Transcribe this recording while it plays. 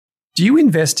Do you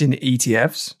invest in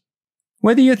ETFs?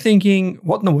 Whether you're thinking,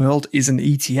 what in the world is an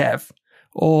ETF?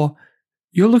 Or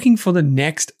you're looking for the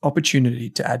next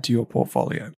opportunity to add to your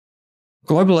portfolio,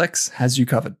 Global X has you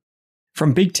covered.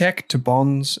 From big tech to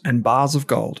bonds and bars of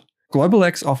gold, Global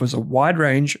X offers a wide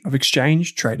range of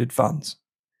exchange-traded funds.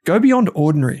 Go beyond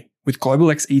ordinary with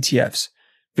Global X ETFs.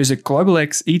 Visit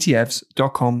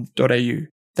globalxetfs.com.au.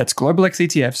 That's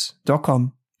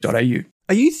globalxetfs.com.au.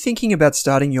 Are you thinking about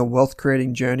starting your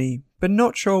wealth-creating journey, but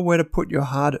not sure where to put your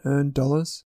hard-earned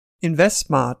dollars?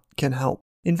 InvestSmart can help.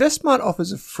 InvestSmart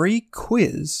offers a free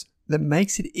quiz that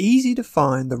makes it easy to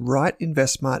find the right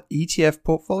InvestSmart ETF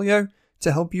portfolio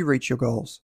to help you reach your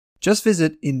goals. Just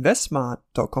visit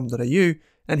investsmart.com.au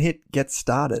and hit Get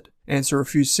Started. Answer a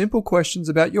few simple questions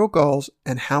about your goals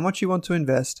and how much you want to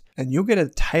invest, and you'll get a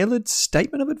tailored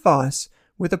statement of advice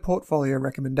with a portfolio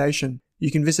recommendation. You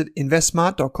can visit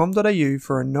investsmart.com.au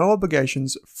for a no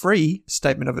obligations free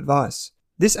statement of advice.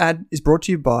 This ad is brought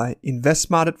to you by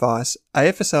InvestSmart Advice,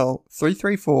 AFSL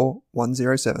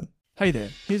 334107. Hey there,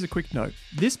 here's a quick note.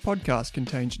 This podcast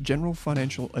contains general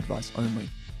financial advice only.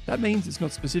 That means it's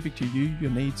not specific to you,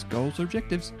 your needs, goals, or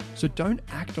objectives, so don't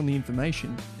act on the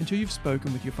information until you've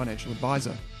spoken with your financial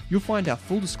advisor. You'll find our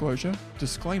full disclosure,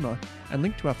 disclaimer, and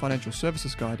link to our financial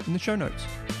services guide in the show notes.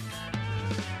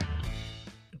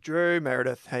 Drew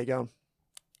Meredith, how you going?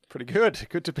 Pretty good.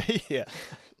 Good to be here.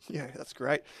 Yeah, that's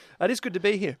great. It is good to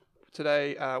be here.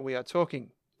 Today we are talking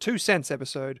 2 cents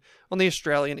episode on the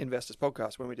Australian Investors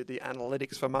Podcast when we did the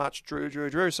analytics for March.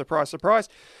 Drew. Surprise, surprise.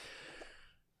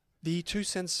 The 2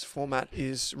 cents format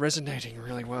is resonating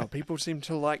really well. People seem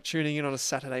to like tuning in on a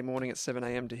Saturday morning at 7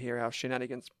 a.m. to hear our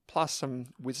shenanigans, plus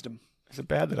some wisdom. Is it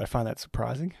bad that I find that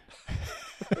surprising?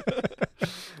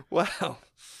 Well,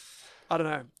 I don't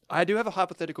know. I do have a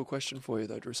hypothetical question for you,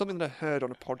 though, Drew. Something that I heard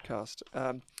on a podcast.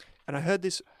 And I heard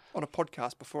this on a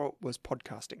podcast before it was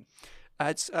podcasting.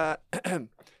 It's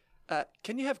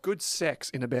can you have good sex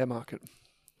in a bear market?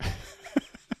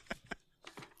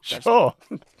 Sure.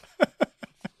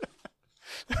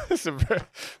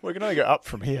 We can only go up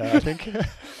from here, I think.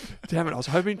 Damn it! I was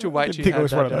hoping to wait. I didn't think it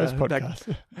was one of those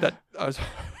podcasts.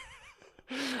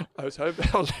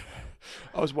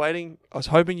 I was waiting. I was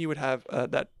hoping you would have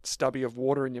that stubby of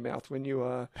water in your mouth when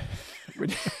you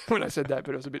when I said that,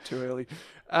 but it was a bit too early.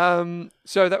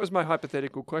 So that was my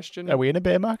hypothetical question. Are we in a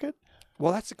bear market?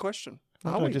 Well, that's the question.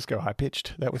 Why don't I just go high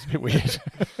pitched? That was a bit weird.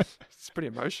 It's pretty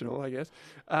emotional, I guess.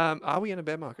 Are we in a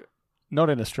bear market? Not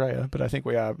in Australia, but I think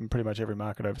we are in pretty much every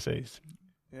market overseas.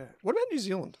 Yeah. What about New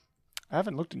Zealand? I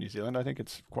haven't looked at New Zealand. I think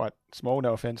it's quite small.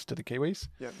 No offense to the Kiwis.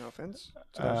 Yeah, no offense.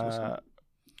 I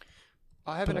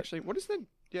haven't actually. What is the?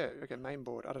 Yeah, okay, main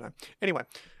board. I don't know. Anyway,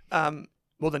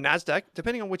 well, the Nasdaq.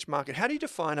 Depending on which market, how do you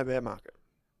define a bear market?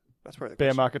 That's probably the bear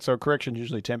question. market. So a correction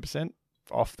usually 10%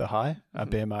 off the high. A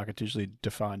bear market usually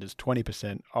defined as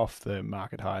 20% off the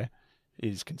market high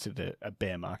is considered a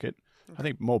bear market. I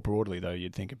think more broadly, though,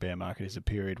 you'd think a bear market is a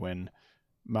period when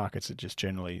markets are just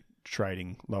generally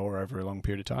trading lower over a long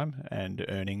period of time and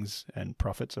earnings and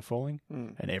profits are falling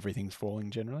and everything's falling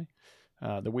generally.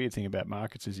 The weird thing about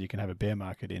markets is you can have a bear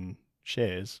market in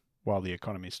shares while the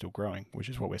economy is still growing, which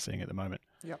is what we're seeing at the moment.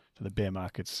 Yep. So the bear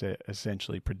market's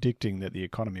essentially predicting that the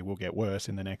economy will get worse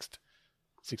in the next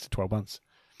 6 to 12 months.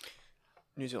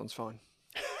 New Zealand's fine.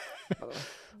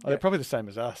 They're probably the same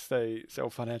as us. They sell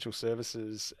financial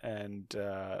services and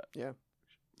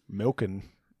milk and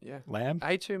lamb.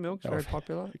 A2 milk's very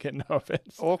popular. Get no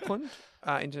offense. Auckland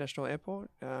International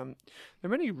Airport. There are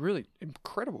many really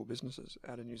incredible businesses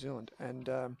out of New Zealand, and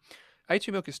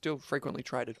A2 milk is still frequently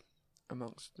traded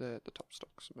amongst the top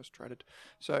stocks, most traded.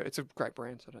 So it's a great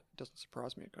brand, so it doesn't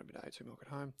surprise me. I've got a bit of A2 milk at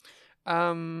home.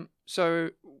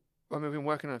 So we've been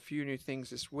working on a few new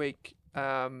things this week.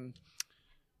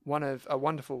 One of a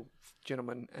wonderful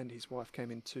gentleman and his wife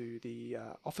came into the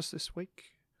office this week.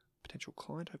 Potential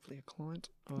client, hopefully a client.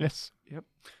 Yes. Yep.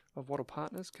 Of Wattle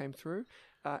Partners came through.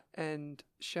 And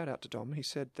shout out to Dom. He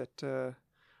said that I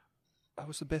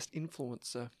was the best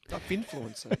influencer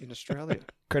in Australia.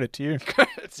 Credit to you.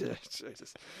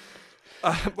 Jesus.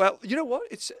 Well, you know what?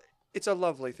 It's a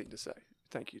lovely thing to say.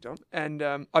 Thank you, Dom. And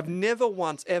I've never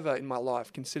once ever in my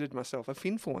life considered myself a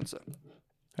finfluencer.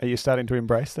 Are you starting to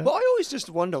embrace that? Well, I always just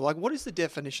wonder, what is the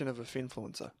definition of a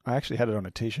finfluencer? I actually had it on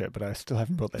a T-shirt, but I still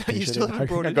haven't brought that T-shirt. You still haven't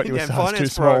brought it in? I got you a size too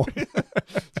small.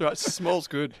 That's right, small's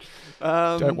good.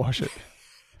 Don't wash it.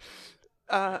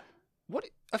 What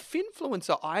a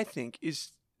finfluencer, I think,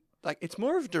 is like it's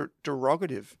more of a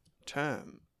derogative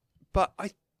term, but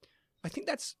I think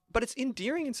but it's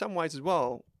endearing in some ways as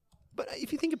well. But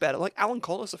if you think about it, like Alan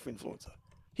Collis, a finfluencer.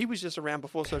 He was just around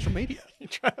before social media. You're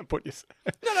trying to put yourself...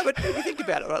 No, but if you think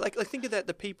about it, right? Like think of that,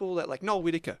 the people that, like Noel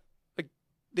Whittaker, like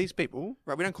these people,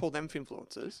 right? We don't call them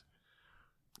finfluencers,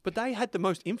 but they had the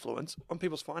most influence on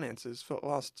people's finances for the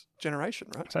last generation,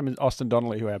 right? Same as Austin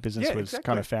Donnelly, who our business was exactly.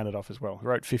 kind of founded off as well. He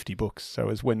wrote 50 books. So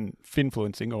as when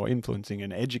finfluencing or influencing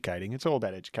and educating, it's all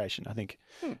about education, I think.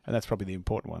 And that's probably the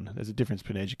important one. There's a difference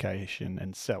between education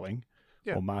and selling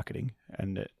or marketing.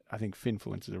 And I think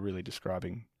finfluencers are really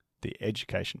describing the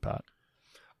education part.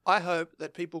 I hope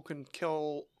that people can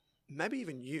kill, maybe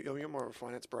even you. I mean, you're more of a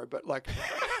finance bro, but like...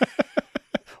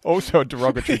 Also a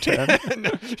derogatory term. No,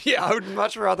 yeah, I would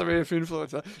much rather be a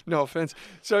influencer. No offense.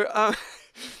 So,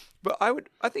 but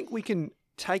I think we can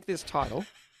take this title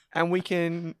and we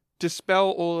can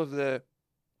dispel all of the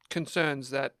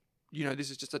concerns that, you know, this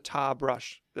is just a tar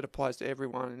brush that applies to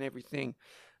everyone and everything.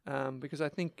 Because I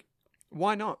think,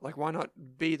 why not? Like, why not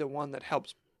be the one that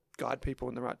helps guide people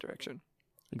in the right direction?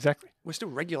 Exactly. We're still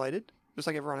regulated, just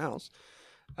like everyone else.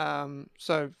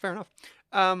 So fair enough.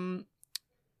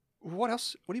 What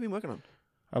else? What have you been working on?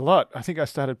 A lot. I think I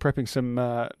started prepping some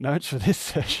notes for this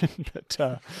session,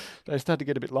 but they started to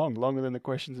get a bit longer than the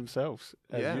questions themselves,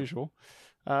 as usual.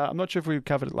 I'm not sure if we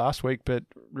covered it last week, but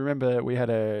remember we had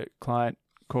a client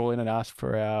call in and ask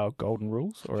for our golden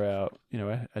rules, or our, you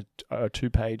know, a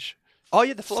 2-page the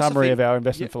philosophy summary of our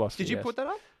investment philosophy. Did you put that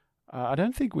up? I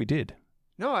don't think we did.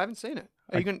 No, I haven't seen it.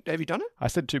 Have you done it? I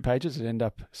said 2 pages. It ended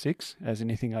up 6, as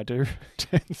anything I do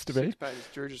tends to be. 6 pages.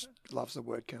 Drew just loves the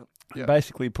word count. Yeah.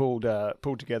 Basically pulled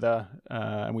together,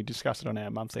 and we discussed it on our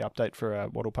monthly update for our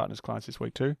Waddle Partners clients this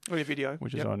week too. Oh, your video.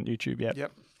 Which is on YouTube,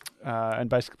 Yep. And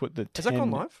basically put the 10... Has that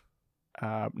gone live?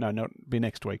 No, be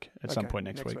next week, at some point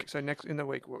next week. So in the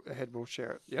week ahead we'll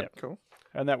share it. Yep. Cool.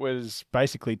 And that was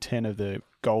basically 10 of the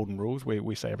golden rules.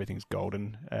 We say everything's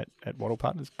golden at Waddle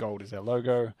Partners. Gold is our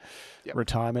logo. Yep.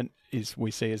 Retirement is,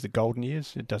 we see as the golden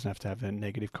years. It doesn't have to have a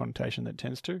negative connotation that it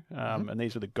tends to. And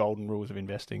these are the golden rules of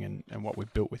investing and what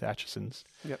we've built with Atchison's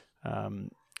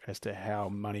as to how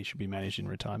money should be managed in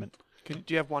retirement. Do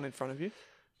you have one in front of you?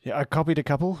 Yeah, I copied a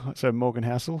couple. So Morgan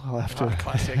Housel, I'll have to...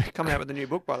 classic. Coming out with a new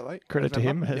book, by the way. Credit to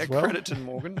him as well. Credit to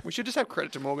Morgan. We should just have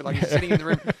credit to Morgan, like he's sitting in the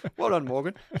room. Well done,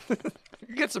 Morgan.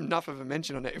 You get enough of a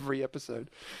mention on every episode.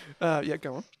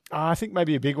 Go on. I think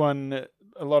maybe a big one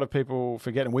a lot of people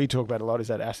forget, and we talk about a lot, is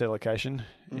that asset allocation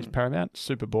is paramount.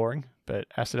 Super boring, but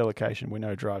asset allocation we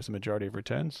know drives the majority of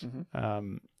returns.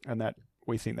 And that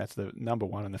we think that's the number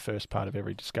one and the first part of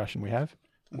every discussion we have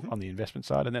on the investment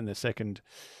side. And then the second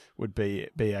would be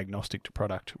agnostic to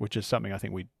product, which is something I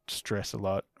think we stress a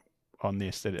lot on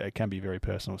this, that it can be very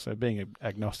personal. So being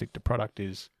agnostic to product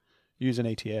is use an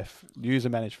ETF, use a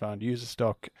managed fund, use a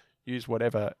stock, use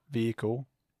whatever vehicle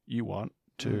you want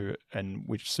to, and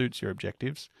which suits your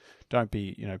objectives. Don't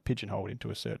be, pigeonholed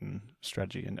into a certain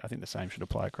strategy. And I think the same should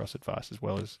apply across advice as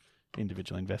well as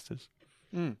individual investors.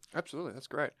 Absolutely. That's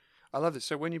great. I love this.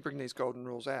 So when you bring these golden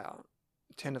rules out,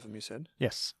 10 of them you said?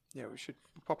 Yes. Yeah, we should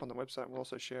pop on the website. We'll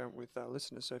also share them with our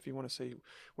listeners. So if you want to see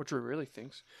what Drew really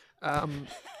thinks.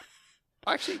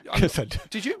 Actually,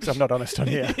 did you? Because I'm not honest on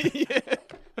here.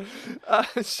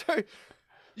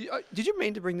 Did you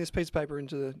mean to bring this piece of paper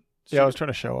into the... Yeah, I was trying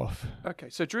to show off. Okay,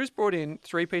 so Drew's brought in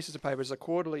 3 pieces of paper as a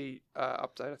quarterly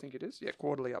update, I think it is. Yeah,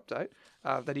 quarterly update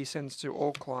that he sends to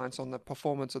all clients on the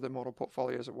performance of the model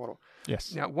portfolios at Waddle.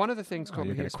 Yes. Now, one of the things called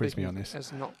you're going to quiz me on this.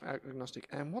 As not agnostic.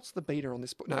 And what's the beta on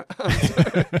this book? No.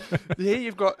 Here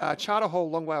you've got Charter Hall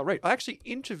Long Whale REIT. I actually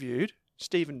interviewed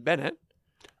Stephen Bennett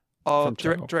of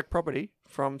Direct Property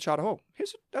from Charter Hall.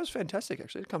 That was fantastic,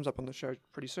 actually. It comes up on the show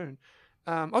pretty soon.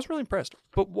 I was really impressed.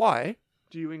 But why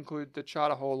do you include the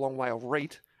Charter Hall Long Whale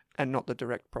REIT and not the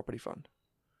Direct Property Fund?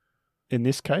 In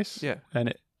this case? Yeah.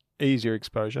 And easier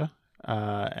exposure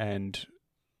and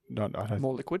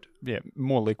more liquid? Yeah,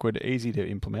 more liquid, easy to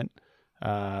implement.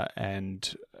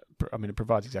 And it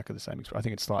provides exactly the same. I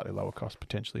think it's slightly lower cost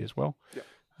potentially as well.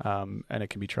 Yeah. And it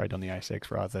can be traded on the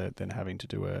ASX rather than having to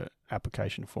do a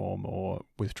application form or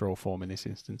withdrawal form in this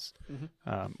instance,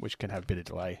 which can have a bit of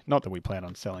delay. Not that we plan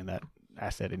on selling that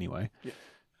asset anyway. Yeah.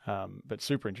 But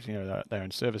super interesting. They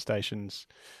own service stations,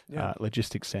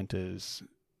 logistics centres,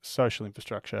 social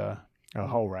infrastructure, a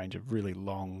whole range of really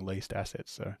long leased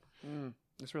assets. So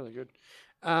that's really good.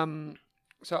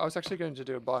 So I was actually going to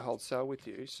do a buy, hold, sell with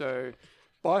you. So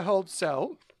buy, hold,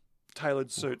 sell,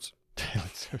 tailored suits.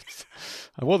 Tailored suits.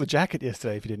 I wore the jacket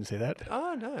yesterday, if you didn't see that.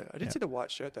 Oh, no. I did see the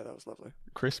white shirt, though. That was lovely.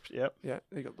 Crisp, yep. Yeah,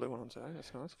 you got blue one on today.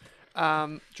 That's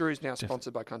nice. Drew's now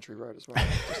sponsored by Country Road as well.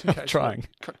 Just in case. Trying.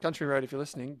 Country Road, if you're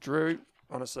listening. Drew,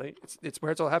 honestly, it's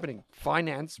where it's all happening.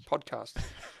 Finance podcast.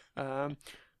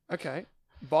 Okay.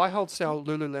 Buy, hold, sell,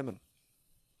 Lululemon.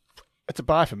 It's a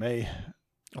buy for me.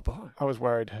 A buy. I was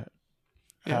worried.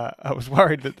 Yeah. I was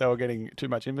worried that they were getting too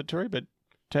much inventory, but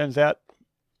turns out,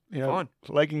 Fine.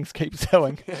 leggings keep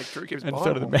selling. Yeah, Drew keeps And buying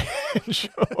so do the them. man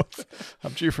shorts.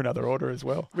 I'm due for another order as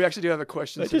well. We actually do have a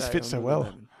question They today. just fit on so the well.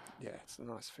 11. Yeah, it's a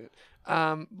nice fit.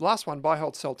 Last one, buy,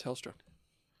 hold, sell Telstra.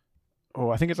 Oh,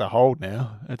 I think it's a hold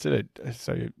now. That's it.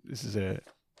 So this is a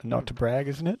not to brag,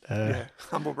 isn't it? Yeah,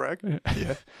 humble brag.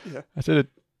 Yeah. That's at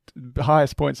the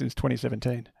highest point since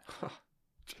 2017.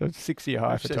 So it's 6-year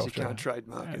high for Says Telstra. you can't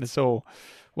trademark And it. it's all,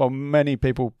 many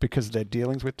people, because of their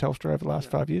dealings with Telstra over the last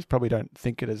 5 years, probably don't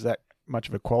think it is that much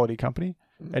of a quality company.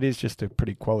 It is just a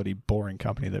pretty quality, boring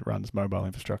company that runs mobile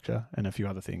infrastructure and a few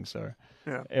other things. So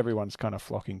everyone's kind of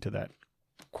flocking to that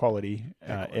quality,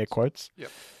 air quotes,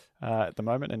 at the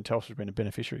moment, and Telstra's been a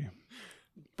beneficiary.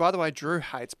 By the way, Drew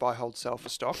hates buy, hold, sell for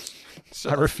stocks.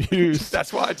 So I refuse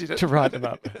that's why I did it. to write them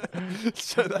up.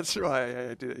 So that's why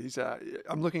I did it.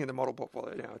 I'm looking at the model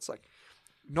portfolio now. It's like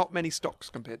not many stocks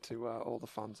compared to all the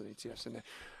funds and ETFs in there.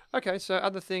 Okay, so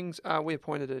other things. We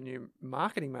appointed a new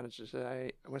marketing manager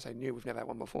today. When I say new, we've never had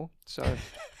one before. So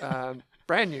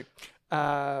brand new.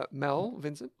 Mel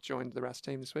Vincent joined the RAS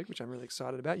team this week, which I'm really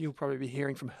excited about. You'll probably be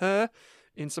hearing from her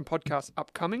in some podcasts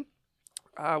upcoming.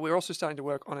 We're also starting to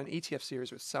work on an ETF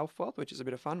series with Self-Wealth, which is a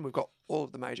bit of fun. We've got all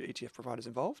of the major ETF providers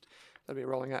involved. That'll be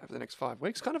rolling out over the next 5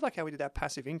 weeks, kind of like how we did our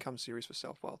passive income series for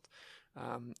Self-Wealth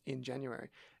in January.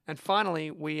 And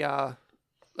finally, we're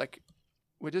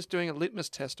just doing a litmus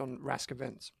test on Rask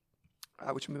events,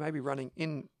 which we may be running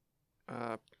in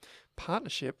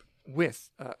partnership with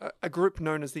a group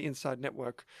known as the Inside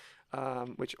Network,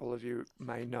 which all of you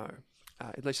may know.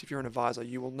 At least if you're an advisor,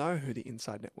 you will know who the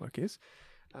Inside Network is.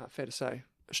 Fair to say,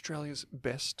 Australia's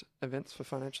best events for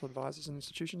financial advisors and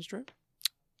institutions, Drew.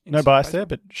 No bias there,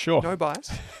 but sure. No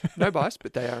bias. No bias,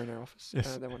 but they are in our office.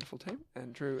 Yes. They're a wonderful team,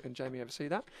 and Drew and Jamie oversee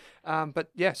that.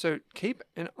 But yeah, so keep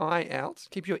an eye out.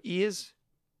 Keep your ears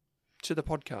to the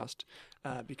podcast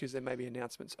because there may be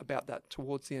announcements about that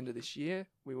towards the end of this year.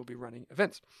 We will be running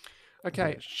events.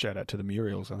 Okay. Shout out to the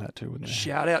Muriels on that too, wouldn't they?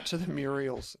 Shout out to the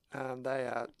Muriels. They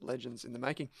are legends in the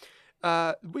making.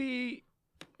 We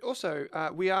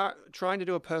are trying to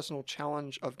do a personal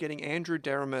challenge of getting Andrew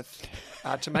Deremouth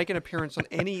to make an appearance on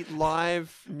any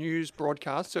live news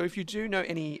broadcast. So if you do know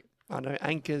any,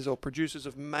 anchors or producers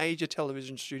of major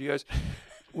television studios,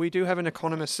 we do have an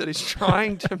economist that is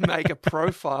trying to make a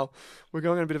profile. We're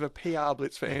going on a bit of a PR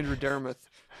blitz for Andrew Deremouth.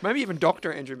 Maybe even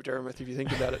Dr. Andrew Deremouth, if you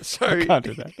think about it. So I can't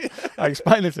do that. I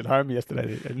explained this at home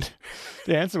yesterday, and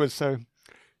the answer was, so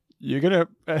you're going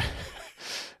to...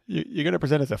 You're going to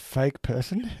present as a fake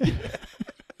person?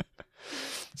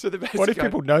 So what if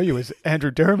people know you as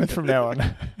Andrew Deremouth from now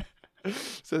on?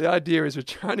 So the idea is we're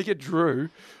trying to get Drew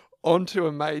onto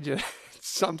a major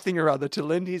something or other to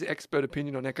lend his expert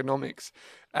opinion on economics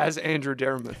as Andrew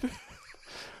Deremouth.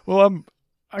 Well,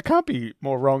 I can't be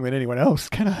more wrong than anyone else,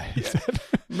 can I? Yeah.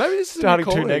 Maybe this is starting a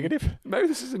new calling. too negative. Maybe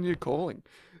this is a new calling.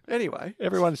 Anyway,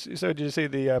 So did you see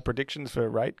the predictions for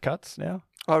rate cuts now?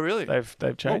 Oh, really?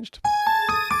 They've changed.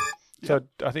 So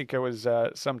I think it was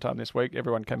sometime this week,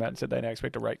 everyone came out and said they now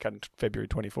expect a rate cut in February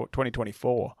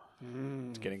 2024.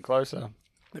 It's getting closer.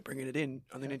 They're bringing it in.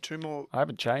 I need two more. I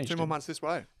haven't changed. 2 more months this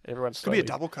way. Everyone's Could be a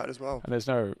double cut as well. And there's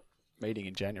no meeting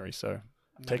in January, so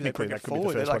technically that could be the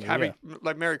They're first like, one of the year.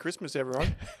 like Merry Christmas,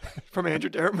 everyone, from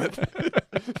Andrew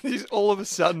Deremouth. He's all of a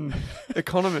sudden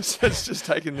economist that's just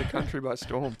taken the country by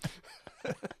storm.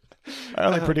 I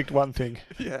only predict one thing.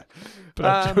 Yeah. But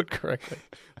I do it correctly.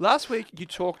 Last week you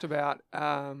talked about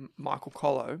Michael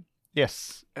Collo.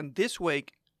 Yes. And this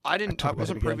week I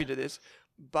wasn't privy to this,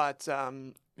 but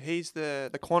he's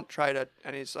the quant trader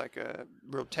and he's like a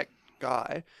real tech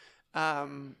guy.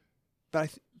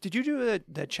 But did you do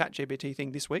the ChatGPT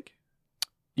thing this week?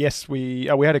 Yes, we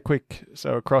had a quick,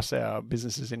 so across our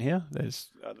businesses in here, there's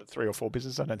 3 or 4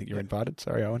 businesses. I don't think you're invited.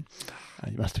 Sorry, Owen.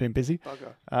 You must have been busy.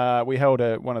 Bugger. We held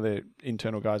one of the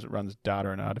internal guys that runs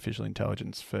data and artificial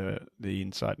intelligence for the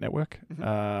Insight Network,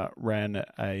 ran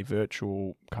a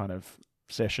virtual kind of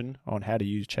session on how to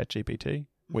use ChatGPT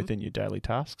within your daily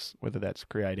tasks, whether that's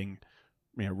creating,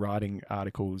 writing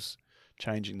articles,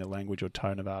 changing the language or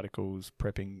tone of articles,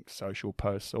 prepping social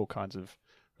posts, all kinds of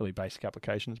really basic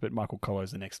applications. But Michael Collo is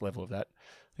the next level of that.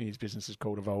 I think his business is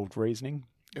called Evolved Reasoning.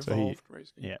 Reasoning.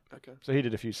 Yeah. Okay. So he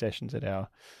did a few sessions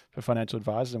for financial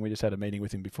advisors, and we just had a meeting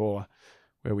with him before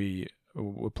where we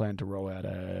were planning to roll out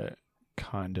a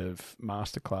kind of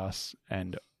masterclass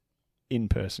and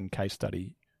in-person case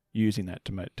study using that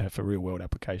for real-world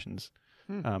applications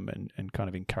and kind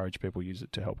of encourage people to use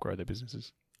it to help grow their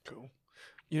businesses. Cool.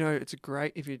 It's a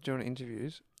great, if you're doing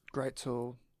interviews, great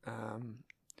tool.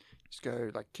 Just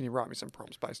go like, can you write me some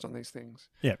prompts based on these things?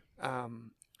 Yeah.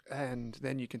 And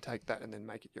then you can take that and then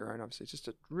make it your own. Obviously, it's just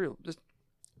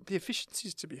the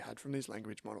efficiencies to be had from these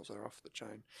language models that are off the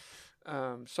chain.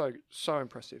 So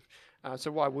impressive.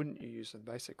 So why wouldn't you use them,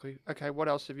 basically? Okay, what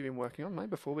else have you been working on, mate,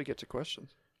 before we get to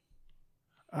questions?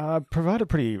 Provided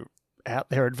pretty out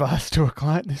there advice to a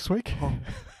client this week. Oh.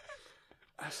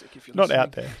 ASIC, if you're Not listening.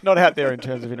 out there. Not out there in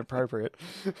terms of inappropriate.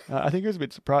 I think it was a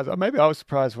bit surprised. Maybe I was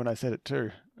surprised when I said it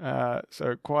too.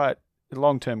 So quite a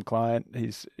long-term client.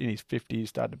 He's in his 50s,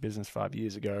 started a business 5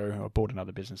 years ago. I bought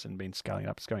another business and been scaling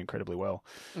up. It's going incredibly well.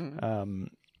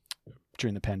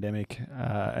 During the pandemic,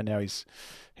 and now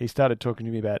he started talking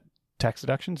to me about tax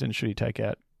deductions and should he take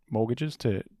out mortgages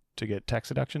to get tax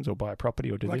deductions or buy a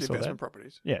property or do Like this or that. investment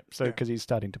properties. Yeah, so because he's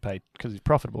starting to pay, because he's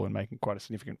profitable and making quite a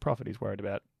significant profit, he's worried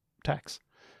about tax.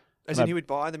 As in he would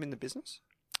buy them in the business?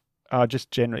 Just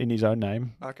generally in his own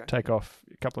name. Okay. Take off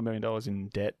a couple of $1 million in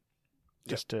debt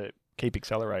just to keep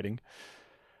accelerating.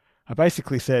 I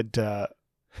basically said,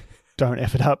 don't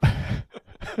F it up.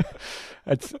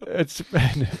 It's.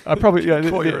 I probably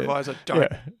Call your advisor.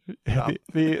 Don't.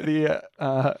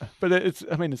 But it's.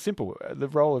 I mean, it's simple. The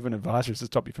role of an advisor is to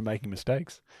stop you from making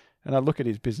mistakes. And I look at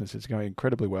his business; it's going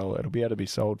incredibly well. It'll be able to be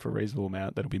sold for a reasonable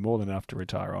amount. That'll be more than enough to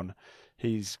retire on.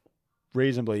 He's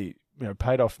reasonably,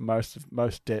 paid off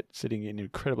most debt, sitting in an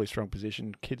incredibly strong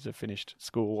position. Kids have finished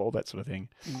school, all that sort of thing.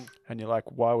 And you're like,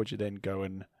 why would you then go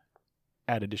and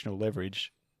add additional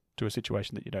leverage to a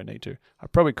situation that you don't need to? I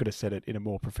probably could have said it in a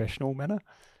more professional manner.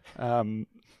 But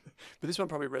this one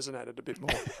probably resonated a bit more,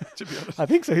 to be honest. I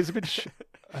think so. I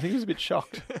think he was a bit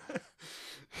shocked.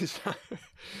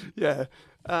 Yeah.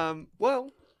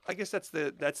 Well, I guess that's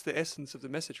the essence of the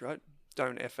message, right?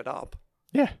 Don't F it up.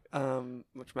 Yeah.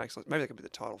 Which makes sense. Maybe that could be the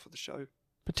title for the show.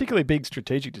 Particularly big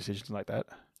strategic decisions like that.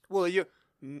 Well, you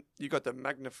got the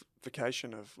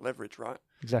magnification of leverage, right?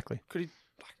 Exactly. Could he?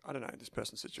 I don't know this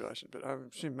person's situation, but I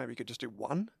assume maybe you could just do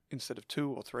one instead of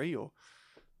two or three, or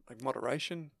like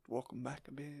moderation, walk them back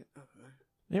a bit. I don't know.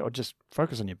 Yeah, or just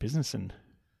focus on your business and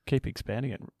keep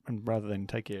expanding it, and rather than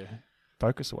take your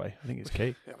focus away. I think it's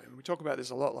key. Yeah, I mean, we talk about this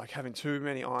a lot, like having too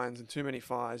many irons and too many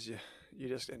fires, you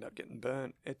just end up getting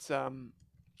burnt. It's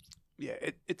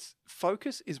it's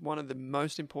focus is one of the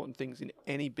most important things in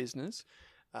any business.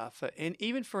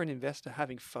 Even for an investor,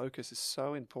 having focus is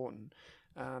so important.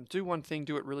 Do one thing,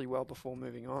 do it really well before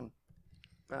moving on.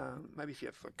 Maybe if you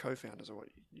have co-founders or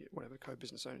whatever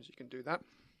co-business owners, you can do that.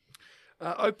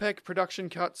 OPEC production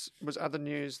cuts was other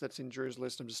news that's in Drew's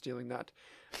list. I'm just stealing that.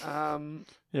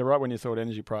 Yeah, right when you thought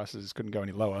energy prices couldn't go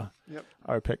any lower, Yep.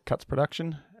 OPEC cuts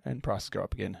production and prices go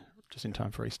up again, just in time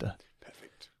for Easter.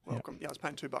 Perfect. Welcome. Yeah, I was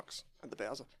paying $2 at the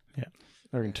Bowser. Yeah,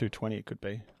 they're in $2.20 it could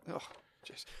be. Oh,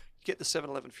 jeez. Get the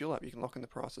 7-Eleven fuel up. You can lock in the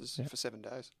prices for 7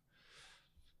 days.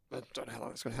 I don't know how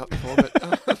long it's going to help you for,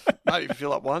 but maybe you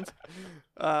fill up once.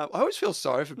 I always feel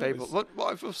sorry for people.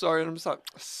 I feel sorry, and I'm just like,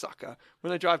 sucker.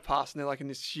 When they drive past and they're like in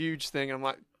this huge thing, and I'm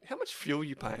like, how much fuel are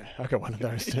you paying? I got one of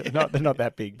those too. They're not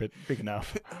that big, but big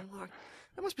enough. I'm like,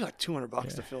 that must be like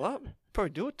 $200 to fill up.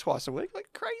 Probably do it twice a week, like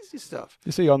crazy stuff.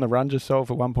 You see, On the Run just sold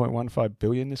for $1.15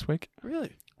 billion this week.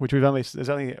 Really? Which there's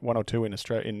only one or two in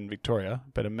Australia, in Victoria,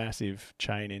 but a massive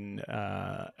chain in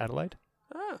Adelaide.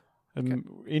 Ah.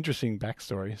 Interesting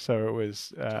backstory. So it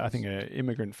was, I think, an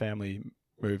immigrant family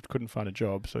moved, couldn't find a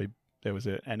job, so there was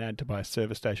an ad to buy a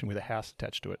service station with a house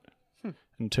attached to it,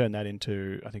 and turned that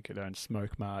into, I think it owned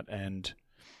Smoke Mart and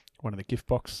one of the gift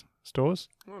box stores,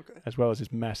 as well as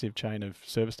this massive chain of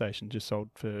service stations. Just sold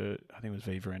for, I think it was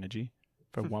Viva Energy,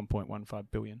 for $1.15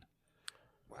 billion.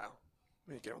 Wow.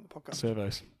 We need to get on the podcast.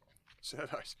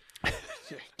 Servos.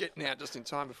 Yeah, getting out just in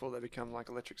time before they become like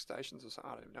electric stations or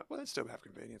something. I don't even know. Well, they'd still have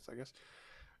convenience, I guess.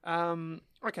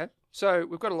 Okay, so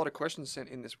we've got a lot of questions sent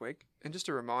in this week. And just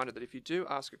a reminder that if you do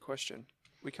ask a question,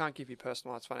 we can't give you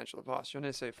personalised financial advice. You'll need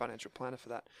to see a financial planner for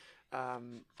that.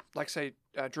 Like, say,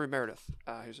 Drew Meredith,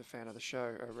 who's a fan of the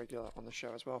show, a regular on the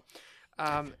show as well.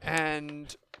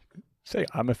 And... See,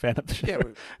 I'm a fan of the show. Yeah,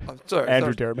 I'm sorry.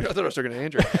 Andrew Dermott. I thought I was talking to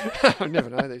Andrew. I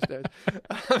never know these days.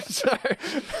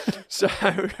 So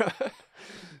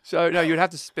no, you'd have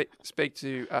to speak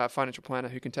to a financial planner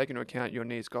who can take into account your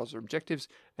needs, goals, or objectives.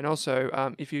 And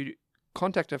also, if you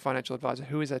contact a financial advisor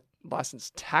who is a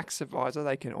licensed tax advisor,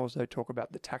 they can also talk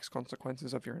about the tax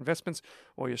consequences of your investments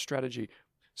or your strategy.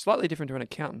 Slightly different to an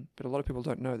accountant, but a lot of people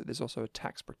don't know that there's also a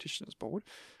tax practitioners board,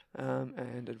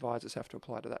 and advisors have to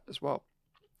apply to that as well.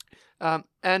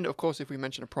 And of course, if we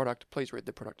mention a product, please read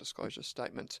the product disclosure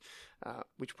statement,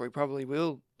 which we probably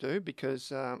will do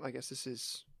because I guess this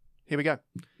is... Here we go.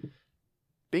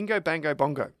 Bingo, Bango,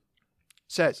 Bongo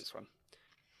says,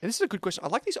 And this is a good question. I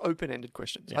like these open-ended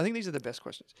questions. Yeah. I think these are the best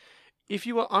questions. If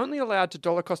you were only allowed to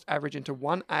dollar cost average into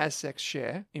one ASX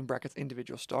share, in brackets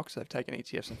individual stocks, so they've taken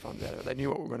ETFs and funds out of it, they knew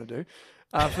what we were going to do,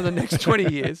 for the next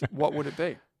 20 years, what would it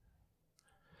be?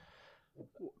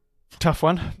 Tough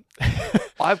one.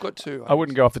 I've got two. I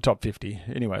wouldn't go off the top 50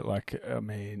 anyway. Like, I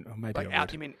mean, or maybe Like I out,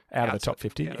 would. you mean Out of the outside- top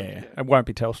 50, out of- yeah. It won't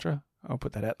be Telstra. I'll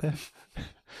put that out there.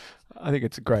 I think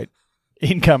it's a great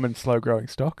income and slow-growing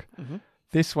stock. Mm-hmm.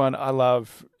 This one I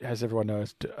love, as everyone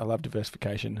knows, I love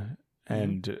diversification,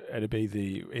 and it'd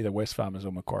be either Wesfarmers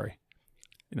or Macquarie.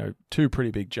 You know, two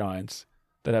pretty big giants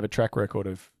that have a track record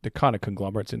of the kind of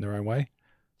conglomerates in their own way.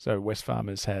 So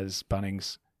Wesfarmers has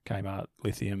Bunnings, Kmart,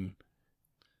 Lithium,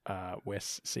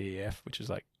 West CEF, which is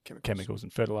like chemicals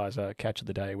and fertilizer, Catch of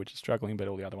the Day, which is struggling, but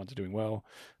all the other ones are doing well.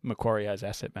 Macquarie has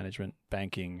asset management,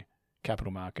 banking,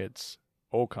 capital markets,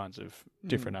 all kinds of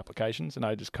different applications, and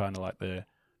I just kind of like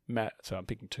so I'm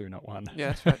picking two, not one. Yeah,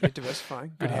 that's right. You're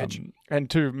diversifying. Good hedge. And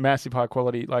two massive high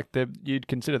quality, like you'd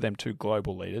consider them two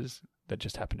global leaders that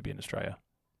just happen to be in Australia.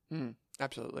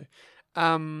 Absolutely.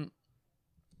 Did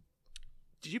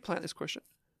you plant this question?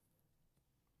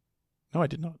 No, I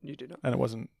did not. You did not. And it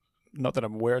wasn't, not that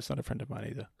I'm aware, it's not a friend of mine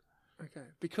either. Okay.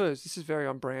 Because this is very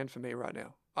on brand for me right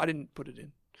now. I didn't put it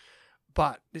in.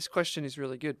 But this question is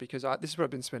really good because this is what I've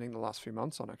been spending the last few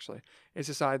months on, actually. It's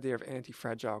this idea of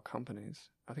anti-fragile companies.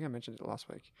 I think I mentioned it last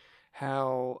week.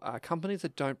 How companies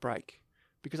that don't break.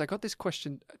 Because I got this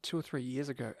question 2 or 3 years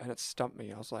ago and it stumped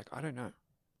me. I was like, I don't know.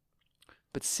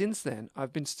 But since then,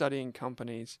 I've been studying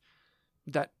companies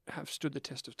that have stood the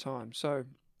test of time. So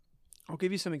I'll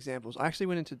give you some examples. I actually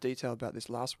went into detail about this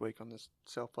last week on this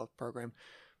self-help program.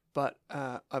 But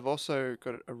I've also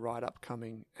got a write-up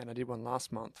coming, and I did one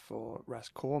last month for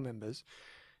Rask Core members.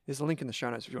 There's a link in the show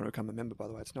notes if you want to become a member, by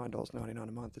the way. It's $9.99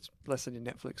 a month. It's less than your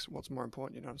Netflix. What's more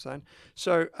important, you know what I'm saying?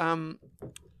 So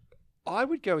I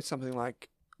would go with something like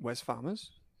Wesfarmers,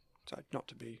 so not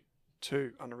to be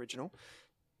too unoriginal,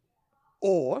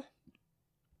 or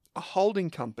a holding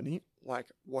company like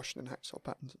Washington H. Soul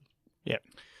Pattinson. Yeah.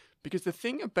 Because the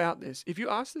thing about this, if you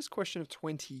ask this question of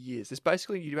 20 years, it's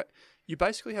basically you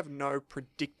basically have no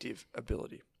predictive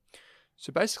ability.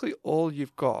 So basically all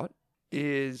you've got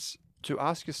is to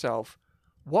ask yourself,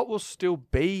 what will still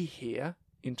be here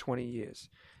in 20 years?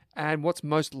 And what's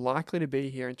most likely to be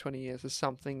here in 20 years is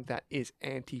something that is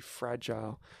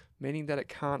anti-fragile, meaning that it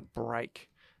can't break.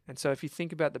 And so if you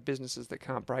think about the businesses that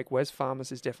can't break,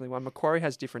 Wesfarmers is definitely one. Macquarie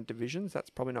has different divisions. That's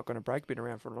probably not going to break, been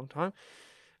around for a long time.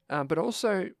 But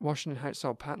also Washington H.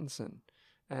 Soul Pattinson.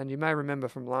 And you may remember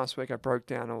from last week I broke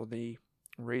down all the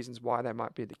reasons why that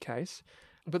might be the case.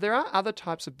 But there are other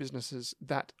types of businesses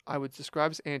that I would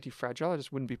describe as anti-fragile. I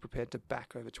just wouldn't be prepared to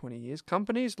back over 20 years.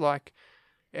 Companies like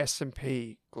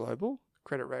S&P Global,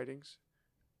 credit ratings,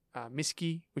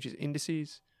 MSCI, which is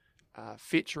indices,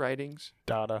 Fitch ratings,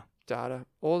 Data,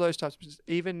 all those types of businesses.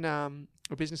 Even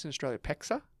a business in Australia,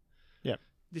 PEXA. Yeah.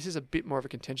 This is a bit more of a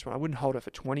contentious one. I wouldn't hold it for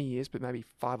 20 years, but maybe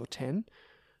 5 or 10,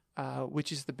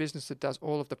 which is the business that does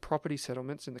all of the property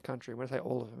settlements in the country. When I say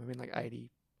all of them, I mean like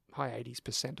high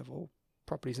 80% of all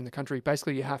properties in the country.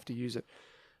 Basically, you have to use it.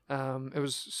 It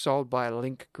was sold by a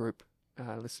Link Group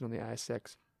listed on the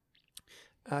ASX.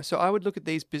 So I would look at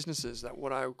these businesses that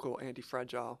what I would call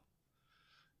anti-fragile.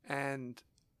 And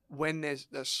when there's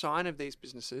the sign of these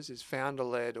businesses is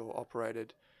founder-led or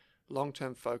operated,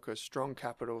 long-term focus, strong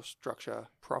capital structure,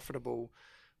 profitable,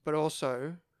 but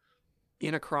also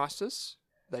in a crisis,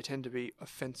 they tend to be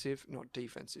offensive, not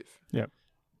defensive. Yeah.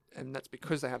 And that's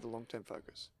because they have the long-term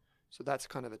focus. So that's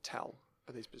kind of a tell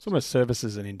of these businesses. It's almost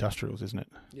services and industrials, isn't it?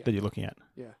 Yeah. That you're looking at.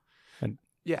 Yeah. And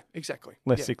yeah, exactly.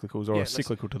 less yeah. cyclicals, or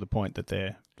cyclical to the point that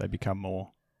they become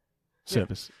more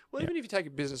service. Yeah. Well, even if you take a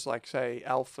business like, say,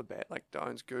 Alphabet, like that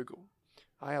owns Google,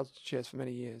 I held shares for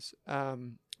many years.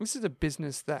 This is a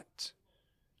business that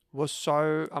was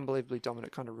so unbelievably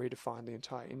dominant, kind of redefined the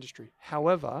entire industry.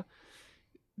 However,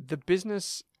 the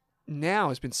business now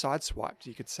has been sideswiped,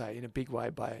 you could say, in a big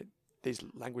way by these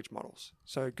language models.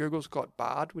 So Google's got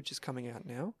Bard, which is coming out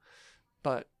now,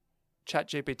 but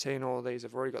ChatGPT and all of these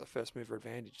have already got the first mover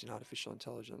advantage in artificial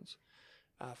intelligence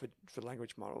for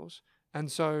language models.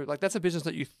 And so like that's a business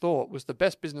that you thought was the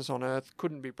best business on earth,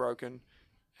 couldn't be broken,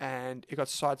 and it got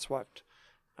sideswiped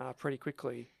pretty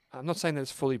quickly. I'm not saying that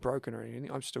it's fully broken or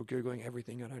anything. I'm still Googling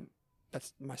everything.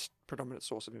 That's my predominant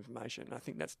source of information. And I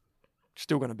think that's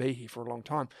still going to be here for a long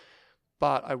time.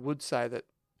 But I would say that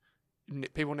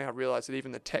people now realize that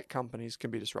even the tech companies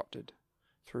can be disrupted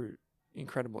through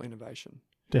incredible innovation.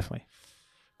 Definitely.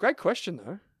 Great question,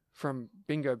 though, from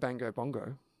Bingo Bango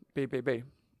Bongo, BBB.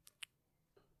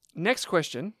 Next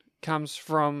question comes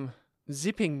from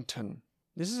Zippington.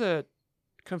 This is a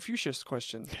Confucius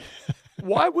question.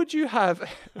 Why would you have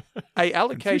a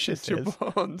allocation to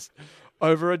bonds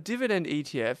over a dividend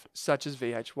ETF such as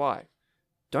VHY?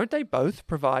 Don't they both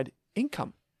provide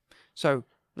income? So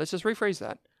let's just rephrase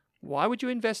that. Why would you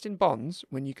invest in bonds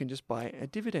when you can just buy a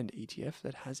dividend ETF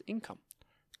that has income?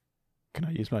 Can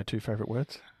I use my two favourite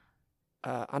words?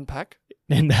 Unpack.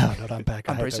 No, not unpack.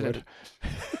 Unprecedented.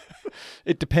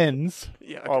 It depends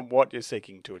Yeah, on what you're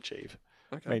seeking to achieve.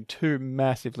 Okay. I mean, two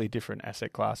massively different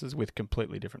asset classes with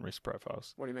completely different risk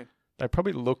profiles. What do you mean? They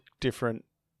probably look different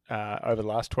over the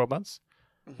last 12 months.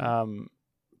 Mm-hmm.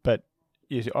 But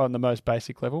on the most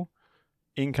basic level,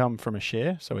 income from a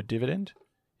share, so a dividend,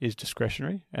 is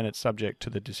discretionary and it's subject to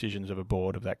the decisions of a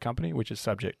board of that company, which is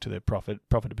subject to the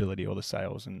profitability or the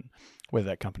sales and whether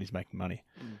that company's making money.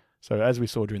 Mm. So as we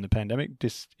saw during the pandemic,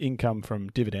 this income from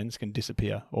dividends can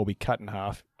disappear or be cut in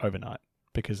half overnight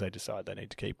because they decide they need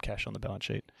to keep cash on the balance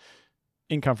sheet.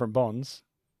 Income from bonds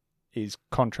is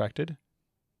contracted,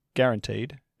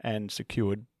 guaranteed, and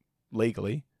secured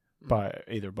legally by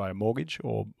either by a mortgage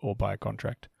or by a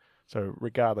contract. So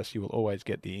regardless, you will always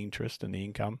get the interest and the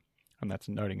income, and that's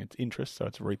noting its interest. So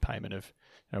it's a repayment of,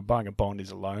 buying a bond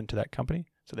is a loan to that company,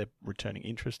 so they're returning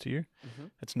interest to you. Mm-hmm.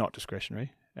 It's not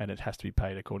discretionary, and it has to be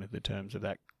paid according to the terms of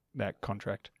that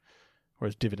contract,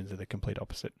 whereas dividends are the complete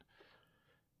opposite.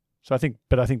 So I think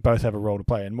both have a role to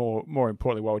play, and more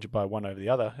importantly, why would you buy one over the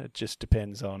other? It just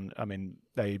depends on. I mean,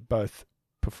 they both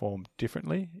perform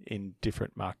differently in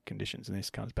different market conditions, and this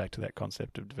comes back to that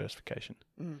concept of diversification.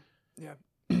 Yeah,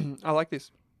 I like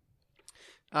this.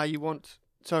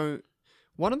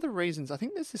 One of the reasons I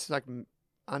think there's this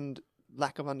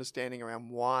lack of understanding around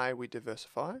why we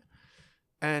diversify,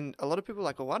 and a lot of people are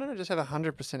like, well, why don't I just have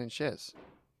 100% in shares?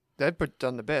 They've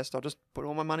done the best. I'll just put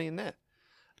all my money in there.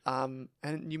 And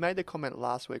you made the comment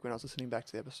last week when I was listening back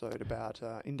to the episode about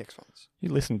index funds. You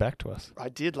listened back to us. I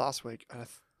did last week. And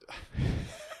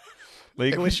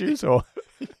Legal issues or?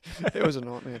 It was a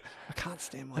nightmare. I can't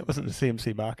stand my... That wasn't the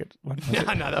CMC market one, was it?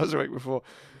 No, that was the week before.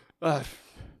 I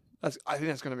think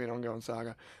that's going to be an ongoing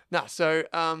saga. No, so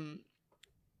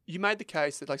you made the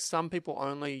case that some people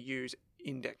only use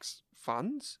index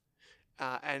funds,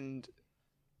 and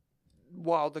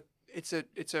while it's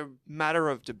a matter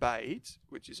of debate,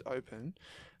 which is open,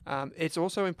 it's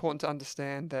also important to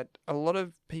understand that a lot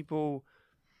of people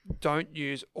don't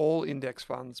use all index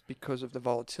funds because of the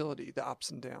volatility, the ups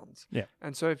and downs. Yeah.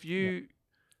 And so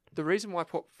the reason why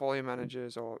portfolio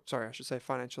managers,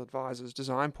 financial advisors,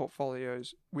 design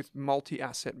portfolios with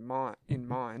multi-asset in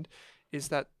mind is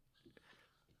that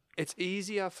it's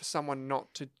easier for someone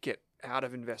not to get out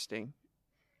of investing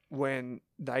when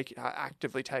they are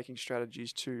actively taking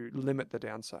strategies to limit the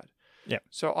downside. Yeah.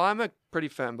 So I'm a pretty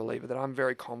firm believer that I'm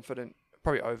very confident,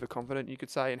 probably overconfident, you could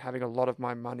say, in having a lot of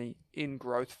my money in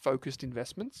growth-focused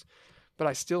investments, but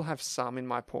I still have some in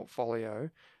my portfolio,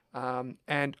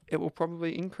 and it will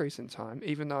probably increase in time,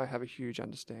 even though I have a huge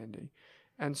understanding.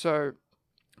 And so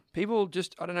people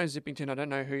I don't know, Zippington, I don't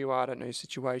know who you are, I don't know your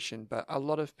situation, but a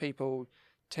lot of people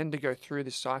tend to go through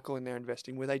this cycle in their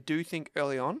investing where they do think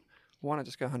early on, why not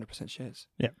just go 100% shares?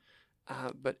 Yeah.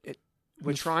 But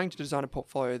we're trying to design a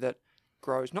portfolio that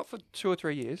grows not for 2 or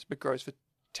 3 years, but grows for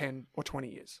 10 or 20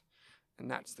 years.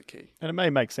 And that's the key. And it may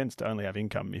make sense to only have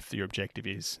income if your objective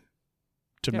is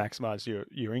to maximise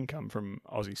your income from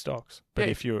Aussie stocks. But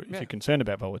if you're concerned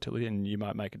about volatility, and you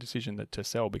might make a decision to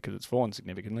sell because it's fallen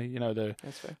significantly.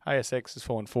 That's fair. ASX has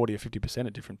fallen 40 or 50%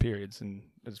 at different periods and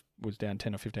was down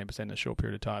 10 or 15% in a short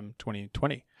period of time,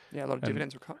 2020. Yeah, a lot of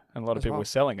dividends were cut. And a lot of people were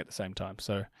selling at the same time.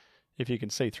 So if you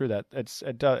can see through that, it's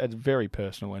very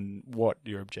personal in what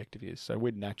your objective is. So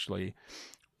we'd naturally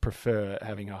prefer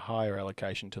having a higher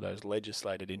allocation to those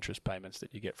legislated interest payments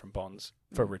that you get from bonds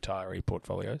for retiree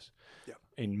portfolios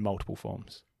in multiple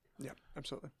forms. Yeah,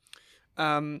 absolutely.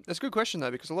 That's a good question,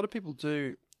 though, because a lot of people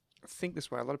do think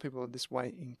this way. A lot of people are this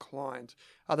way inclined.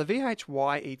 The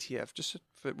VHY ETF,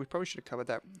 we probably should have covered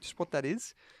that. Just what that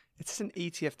is, it's just an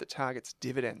ETF that targets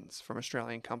dividends from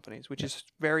Australian companies, which is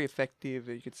very effective.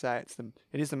 You could say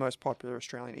it is the most popular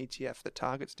Australian ETF that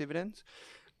targets dividends.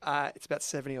 It's about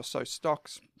 70 or so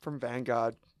stocks from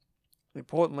Vanguard.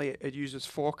 Importantly, it uses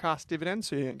forecast dividends,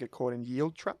 so you don't get caught in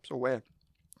yield traps or where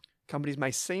companies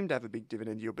may seem to have a big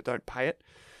dividend yield but don't pay it.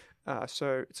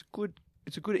 So it's a good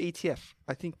ETF.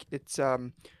 I think it's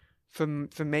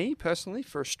for me personally,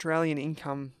 for Australian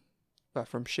income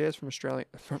from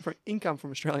income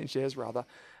from Australian shares rather,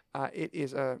 it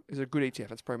is a good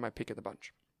ETF. It's probably my pick of the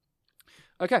bunch.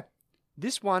 Okay,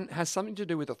 this one has something to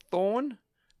do with a thorn,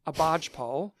 a barge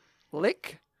pole,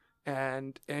 Lick,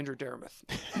 and Andrew Derrimouth.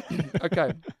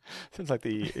 Okay, Sounds like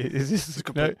is this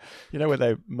where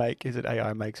they make, is it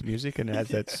AI makes music and it has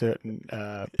that certain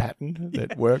pattern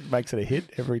that makes it a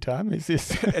hit every time? Is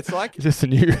this It's like is this the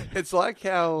new it's like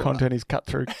how content is cut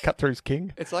through's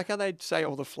king? It's like how they say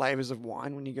all the flavors of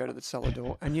wine when you go to the cellar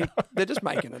door, and they're just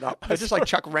making it up. They just like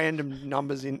chuck random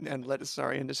numbers in and letters,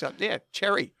 and just like,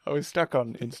 cherry. I was stuck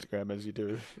on Instagram as you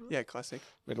do. Yeah, classic.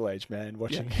 Middle-aged man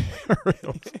watching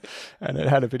reels, and it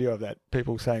had a video of that,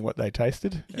 people saying what they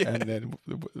tasted, and then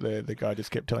the guy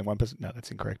just kept telling one person, no,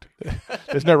 that's incorrect.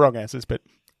 There's no wrong answers, but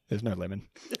there's no lemon.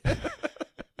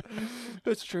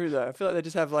 That's true, though. I feel like they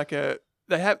just have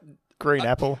they have green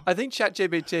apple. I think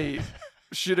ChatGPT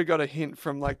should have got a hint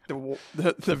from like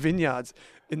the vineyards,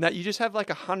 in that you just have like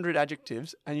 100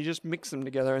 adjectives and you just mix them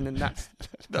together, and then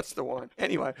that's the wine.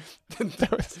 Anyway,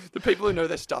 the people who know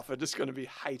their stuff are just going to be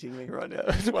hating me right now.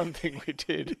 That's one thing we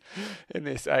did in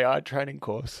this AI training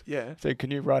course. Yeah. So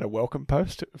can you write a welcome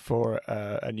post for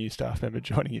a new staff member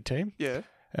joining your team? Yeah.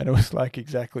 And it was like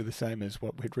exactly the same as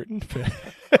what we'd written for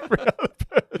every other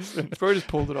person. It's probably just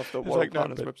pulled it off the Waddle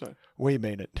Partners website. We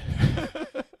mean it.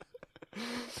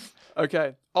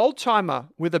 Okay. Old timer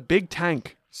with a big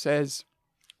tank says,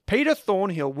 Peter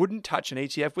Thornhill wouldn't touch an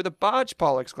ETF with a barge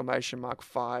pole!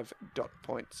 5 dot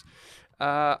points.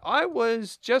 I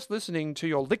was just listening to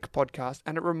your Lick podcast,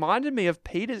 and it reminded me of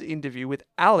Peter's interview with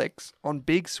Alex on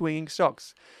Big Swinging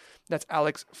Stocks. That's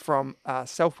Alex from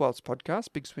Self-Wealth's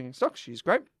podcast, Big Swinging Stocks. She's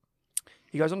great.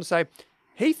 He goes on to say,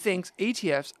 he thinks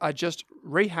ETFs are just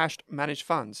rehashed managed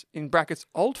funds, in brackets,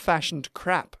 old-fashioned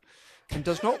crap, and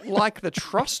does not like the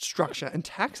trust structure and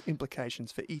tax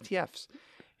implications for ETFs.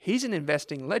 He's an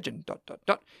investing legend, ...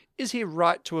 Is he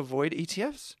right to avoid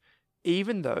ETFs,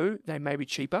 even though they may be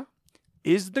cheaper?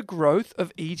 Is the growth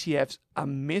of ETFs a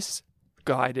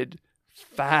misguided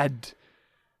fad?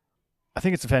 I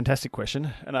think it's a fantastic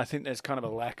question, and I think there's kind of a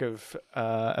lack of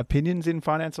opinions in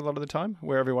finance a lot of the time,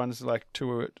 where everyone's like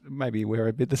maybe we're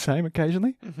a bit the same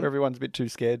occasionally, where everyone's a bit too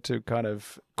scared to kind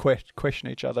of question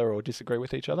each other or disagree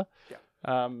with each other.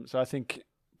 Yeah. So I think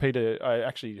I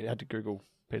actually had to Google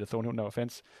Peter Thornhill, no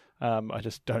offense. I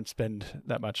just don't spend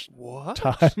that much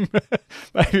time.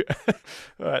 Maybe,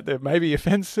 there may be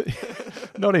offense,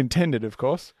 not intended, of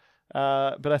course.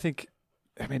 But I think,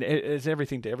 it's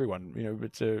everything to everyone.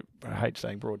 I hate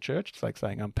saying broad church. It's like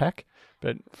saying unpack.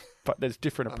 But there's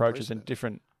different approaches and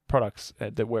different products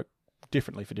that work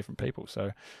differently for different people.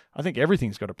 So I think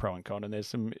everything's got a pro and con. And there's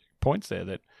some points there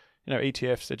that,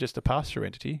 ETFs are just a pass-through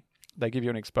entity. They give you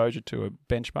an exposure to a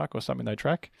benchmark or something they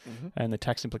track, and the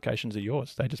tax implications are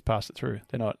yours. They just pass it through.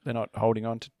 They're not holding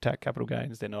on to tax capital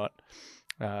gains. They're not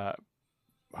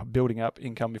building up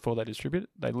income before they distribute it.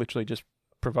 They literally just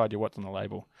provide you what's on the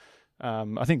label.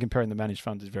 I think comparing the managed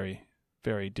funds is very,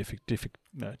 very different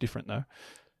though.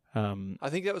 I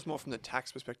think that was more from the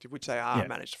tax perspective, which they are a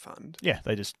managed fund. Yeah,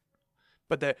 they just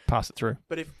they pass it through.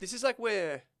 But this is like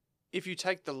where, if you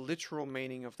take the literal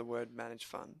meaning of the word managed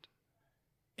fund,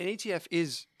 an ETF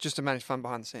is just a managed fund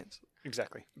behind the scenes.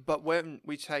 Exactly. But when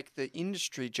we take the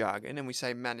industry jargon and we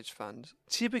say managed funds,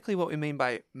 typically what we mean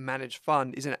by managed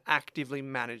fund is an actively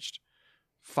managed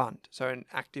fund. So an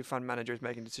active fund manager is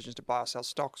making decisions to buy or sell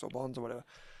stocks or bonds or whatever.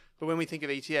 But when we think of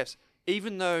ETFs,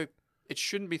 even though it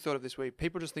shouldn't be thought of this way,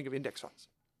 people just think of index funds.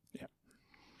 Yeah.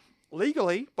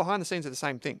 Legally, behind the scenes are the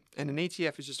same thing. And an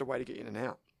ETF is just a way to get in and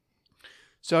out.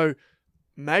 So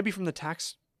maybe from the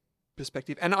tax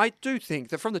perspective, and I do think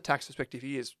that from the tax perspective,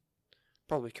 he is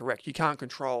probably correct. You can't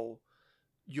control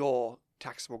your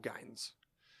taxable gains.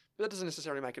 But that doesn't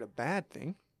necessarily make it a bad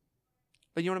thing.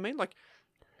 But you know what I mean? Like,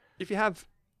 if you have...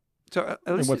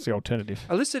 what's the alternative?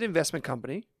 A listed investment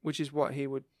company, which is what he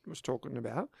was talking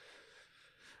about.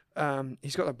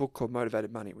 He's got a book called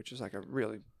Motivated Money, which is like a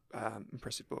really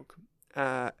impressive book.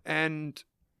 And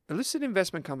a listed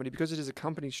investment company, because it is a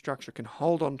company structure, can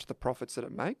hold on to the profits that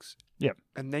it makes. Yep.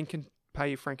 And then can pay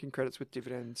you franking credits with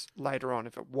dividends later on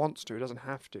if it wants to. It doesn't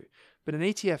have to. But an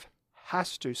ETF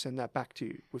has to send that back to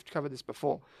you. We've covered this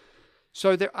before.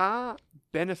 So there are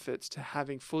benefits to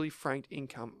having fully franked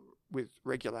income with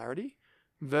regularity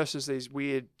versus these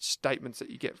weird statements that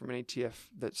you get from an ETF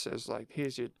that says, like,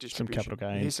 here's your distribution. Some capital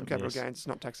gains. Here's some capital gains. It's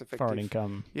not tax effective. Foreign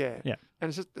income. Yeah.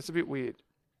 And it's a bit weird.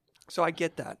 So I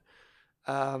get that.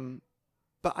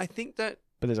 But I think that...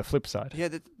 But there's a flip side. Yeah.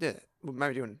 Well,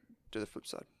 maybe you want to do the flip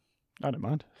side. I don't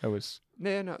mind.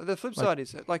 Yeah, no. The flip side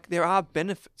is that, like, there are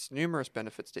benefits, numerous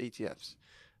benefits to ETFs.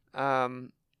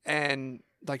 And,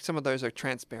 like, some of those are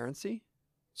transparency,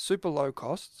 super low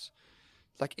costs,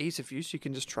 like ease of use. You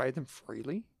can just trade them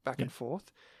freely back and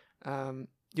forth.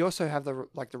 you also have the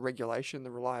regulation,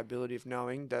 the reliability of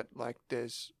knowing that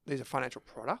these are financial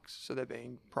products, so they're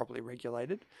being properly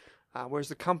regulated. Whereas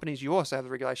the companies, you also have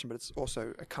the regulation, but it's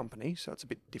also a company, so it's a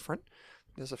bit different.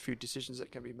 There's a few decisions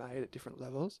that can be made at different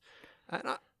levels, and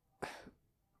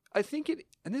I think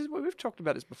and this is what we've talked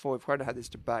about this before. We've kind of had this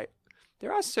debate.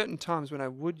 There are certain times when I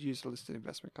would use a listed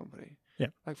investment company. Yeah.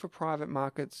 Like for private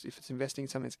markets, if it's investing in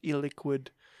something that's illiquid,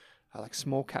 like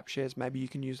small cap shares, maybe you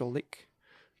can use a LIC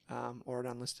or an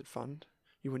unlisted fund.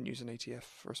 You wouldn't use an ETF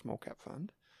for a small cap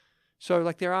fund. So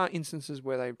there are instances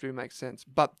where they do make sense.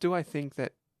 But do I think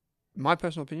that, my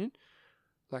personal opinion,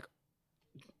 are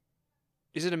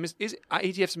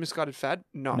ETFs a misguided fad?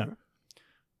 No.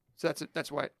 So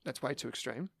that's way too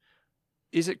extreme.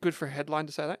 Is it good for a headline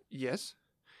to say that? Yes.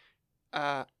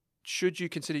 Should you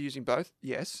consider using both?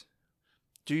 Yes.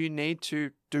 Do you need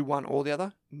to do one or the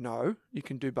other? No. You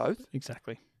can do both.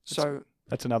 Exactly.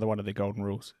 That's another one of the golden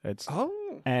rules. It's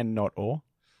and not or.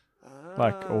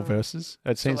 Or versus.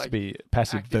 It seems to be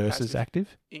passive versus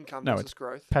active. Income versus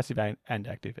growth. Passive and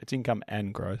active. It's income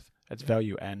and growth. It's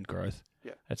value and growth.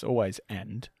 Yeah. It's always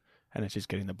and it's just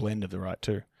getting the blend of the right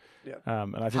two. Yeah.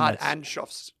 And I think hard and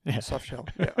soft shell.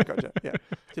 Yeah, I got you. Yeah.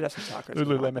 Did have some tacos.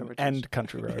 Lululemon and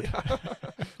Country Road.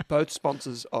 Both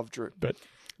sponsors of Drew. But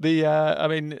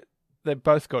they've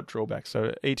both got drawbacks.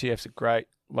 So ETFs are great,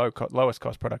 lowest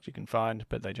cost product you can find,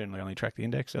 but they generally only track the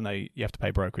index, and you have to pay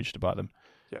brokerage to buy them.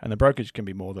 Yeah. And the brokerage can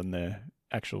be more than the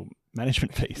actual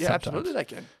management fees. Yeah, sometimes. absolutely they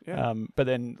can. Yeah. But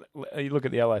then you look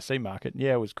at the LIC market.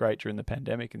 Yeah, it was great during the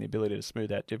pandemic and the ability to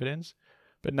smooth out dividends.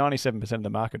 But 97% of the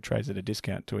market trades at a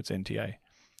discount to its NTA.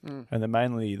 And they're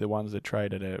mainly the ones that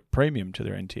trade at a premium to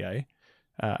their NTA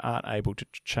aren't able to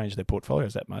change their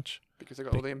portfolios that much. Because they've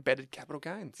got all the embedded capital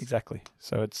gains. Exactly.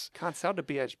 So can't sell to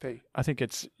BHP. I think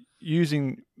it's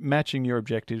matching your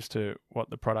objectives to what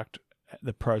the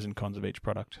pros and cons of each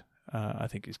product, I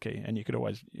think is key. And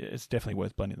it's definitely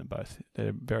worth blending them both.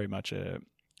 They're very much a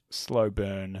slow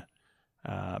burn,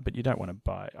 but you don't want to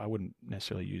buy. I wouldn't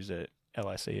necessarily use a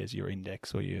LIC as your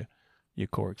index or your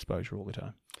core exposure all the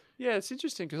time. Yeah, it's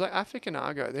interesting because AFIC and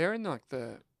Argo, they're in I'm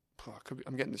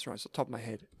getting this right off the top of my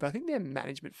head, but I think their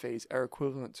management fees are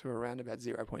equivalent to around about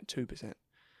 0.2%.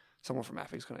 Someone from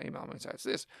AFIC's going to email me and say it's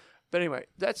this. But anyway,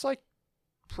 that's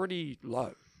pretty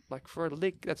low. For a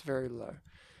LIC, that's very low.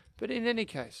 But in any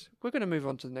case, we're going to move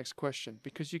on to the next question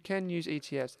because you can use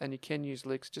ETFs and you can use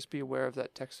LICs. Just be aware of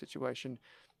that tax situation.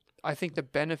 I think the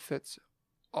benefits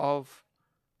of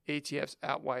ETFs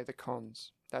outweigh the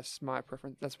cons. That's my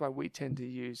preference. That's why we tend to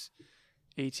use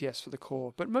ETFs for the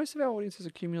core. But most of our audience is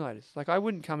accumulators. I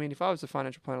wouldn't come in, if I was a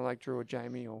financial planner like Drew or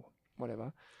Jamie or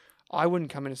whatever, I wouldn't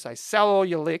come in and say, sell all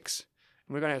your LICs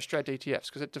and we're going to have straight to ETFs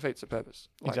because it defeats the purpose.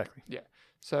 Exactly. Yeah.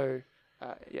 So,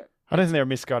 yeah. I don't think they're a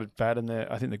misguided fad, and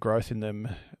I think the growth in them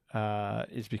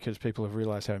is because people have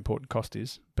realised how important cost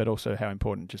is, but also how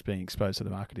important just being exposed to the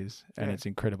market is. And it's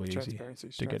incredibly easy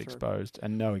to get exposed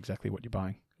and know exactly what you're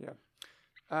buying.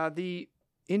 Yeah. The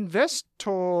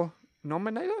Investor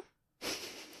Nominator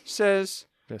says...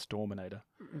 Investorminator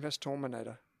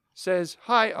says,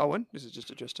 hi, Owen. This is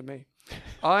just addressed to me.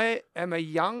 I am a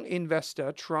young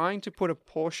investor trying to put a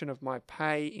portion of my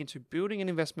pay into building an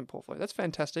investment portfolio. That's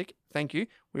fantastic. Thank you.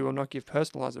 We will not give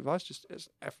personalized advice, just as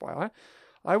FYI.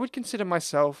 I would consider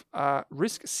myself a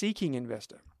risk-seeking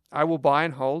investor. I will buy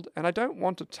and hold, and I don't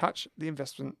want to touch the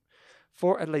investment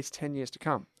for at least 10 years to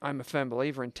come. I'm a firm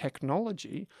believer in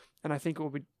technology, and I think it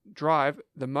will drive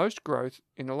the most growth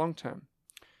in the long term.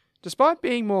 Despite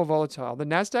being more volatile, the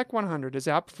Nasdaq 100 has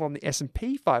outperformed the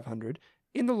S&P 500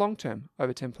 in the long term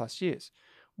over 10 plus years.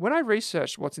 When I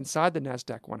researched what's inside the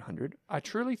Nasdaq 100, I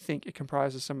truly think it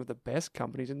comprises some of the best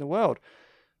companies in the world.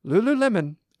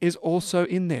 Lululemon is also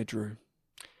in there, Drew.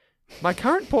 My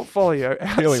current portfolio...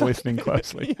 Really listening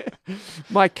closely. Yeah.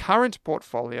 My current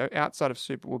portfolio outside of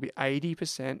super will be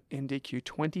 80% NDQ,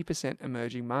 20%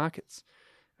 emerging markets.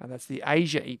 And that's the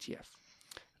Asia ETF.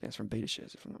 That's from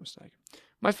BetaShares, if I'm not mistaken.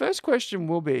 My first question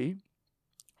will be,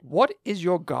 what is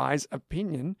your guys'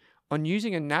 opinion on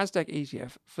using a Nasdaq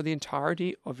ETF for the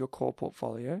entirety of your core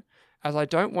portfolio, as I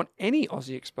don't want any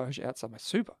Aussie exposure outside my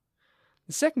super?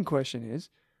 The second question is,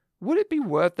 would it be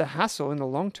worth the hassle in the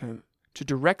long term to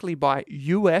directly buy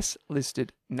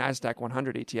US-listed Nasdaq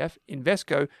 100 ETF,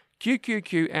 Invesco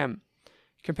QQQM,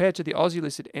 compared to the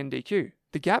Aussie-listed NDQ?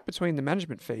 The gap between the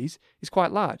management fees is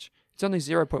quite large. It's only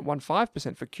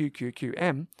 0.15% for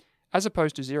QQQM, as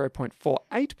opposed to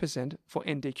 0.48% for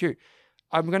NDQ.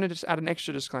 I'm going to just add an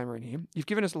extra disclaimer in here. You've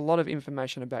given us a lot of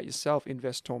information about yourself,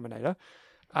 Investorminator,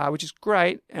 which is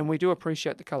great, and we do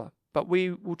appreciate the color. But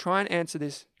we will try and answer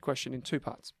this question in two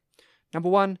parts. Number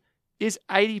one, is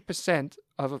 80%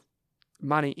 of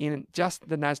money in just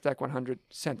the NASDAQ 100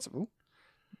 sensible?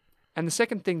 And the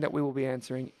second thing that we will be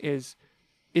answering is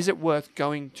it worth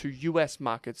going to US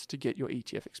markets to get your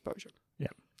ETF exposure? Yeah.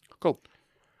 Cool.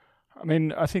 I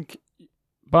mean, I think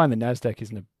buying the NASDAQ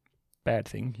isn't a bad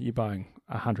thing. You're buying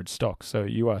 100 stocks, so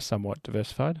you are somewhat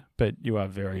diversified, but you are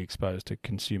very exposed to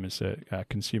consumer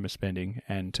spending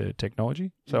and to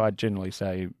technology. So I'd generally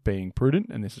say being prudent,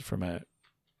 and this is from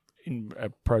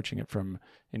approaching it from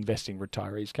investing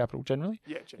retirees' capital generally,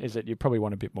 is that you probably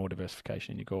want a bit more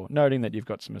diversification in your core. Noting that you've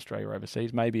got some Australia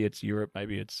overseas, maybe it's Europe,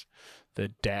 maybe it's the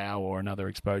Dow or another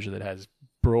exposure that has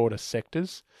broader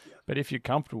sectors. Yeah. But if you're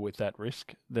comfortable with that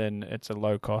risk, then it's a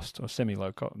low cost or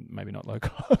semi-low cost, maybe not low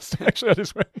cost. Actually, I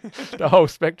just went the whole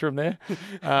spectrum there.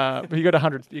 But you got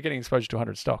 100. You're getting exposure to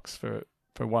 100 stocks for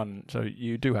one, so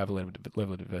you do have a level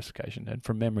of diversification. And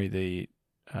from memory, the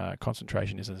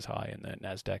concentration isn't as high in the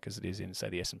NASDAQ as it is in, say,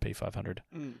 the S&P 500.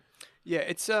 Yeah,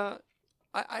 it's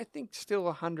I think still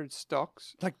 100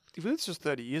 stocks. Like, if this was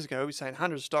 30 years ago, we'd be saying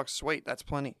 100 stocks, sweet, that's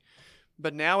plenty.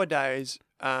 But nowadays,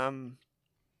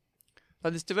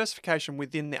 there's diversification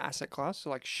within the asset class, so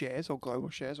like shares or global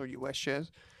shares or US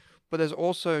shares. But there's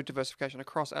also diversification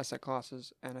across asset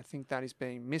classes, and I think that is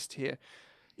being missed here.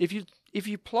 If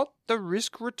you plot the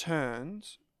risk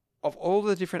returns of all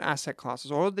the different asset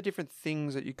classes, all of the different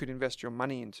things that you could invest your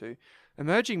money into,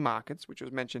 emerging markets, which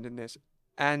was mentioned in this,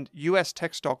 and US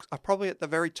tech stocks are probably at the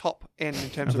very top end in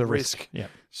terms of risk. Yeah.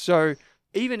 So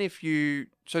even if the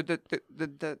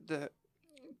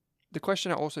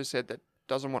questioner also said that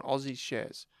doesn't want Aussie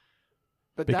shares,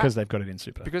 but because they've got it in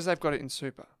super. Because they've got it in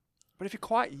super. But if you're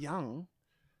quite young,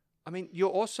 I mean,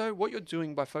 what you're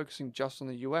doing by focusing just on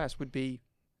the US would be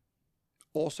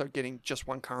also getting just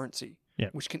one currency.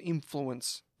 Yep. Which can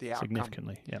influence the outcome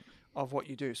significantly of what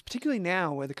you do. Particularly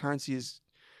now where the currency is,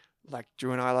 like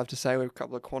Drew and I love to say, we're a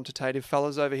couple of quantitative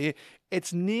fellas over here,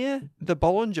 it's near the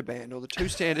Bollinger Band or the 2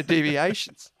 standard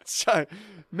deviations. So,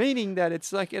 meaning that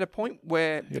it's like at a point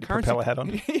where you the currency... propeller hat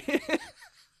on.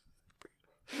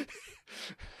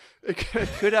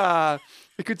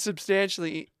 It could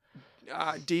substantially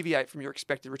deviate from your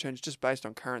expected returns just based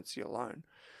on currency alone.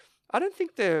 I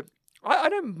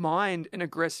don't mind an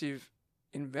aggressive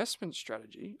investment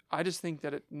strategy. I just think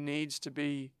that it needs to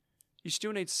be, you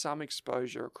still need some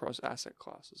exposure across asset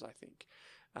classes, I think.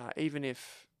 Even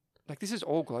if, like, this is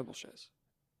all global shares.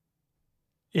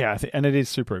 Yeah, and it is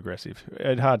super aggressive.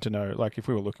 It's hard to know. Like, if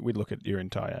we'd look at your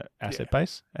entire asset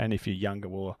base, and if you're younger,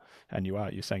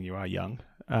 you're saying you are young,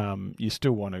 you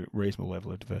still want a reasonable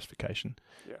level of diversification.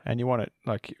 Yeah. And you want it,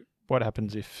 like, what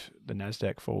happens if the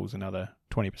NASDAQ falls another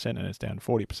 20% and it's down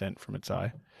 40% from its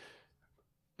high?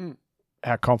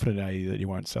 How confident are you that you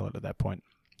won't sell it at that point?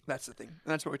 That's the thing. And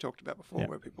that's what we talked about before,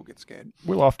 where people get scared.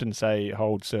 We'll often say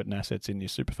hold certain assets in your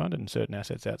super fund and certain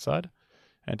assets outside.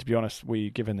 And to be honest,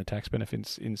 given the tax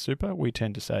benefits in super, we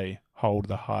tend to say hold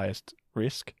the highest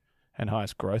risk and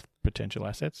highest growth potential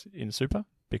assets in super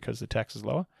because the tax is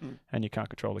lower and you can't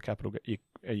control the capital.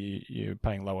 You're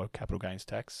paying lower capital gains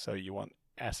tax, so you want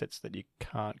assets that you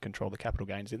can't control the capital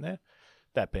gains in there,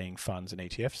 that being funds and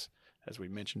ETFs, as we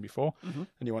mentioned before. Mm-hmm.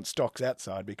 And you want stocks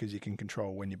outside because you can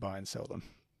control when you buy and sell them.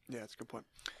 Yeah, that's a good point.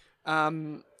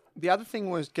 The other thing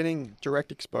was getting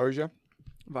direct exposure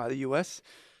via the US,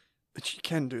 but you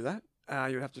can do that.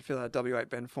 You have to fill out a W-8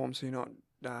 Ben form so you're not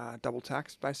double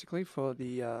taxed, basically, for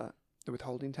the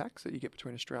withholding tax that you get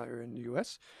between Australia and the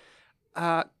US.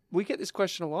 We get this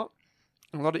question a lot.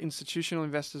 A lot of institutional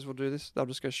investors will do this. They'll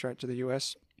just go straight to the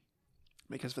US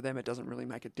because for them it doesn't really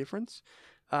make a difference.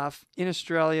 In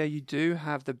Australia, you do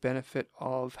have the benefit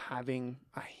of having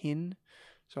a HIN,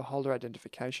 so a holder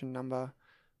identification number,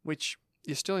 which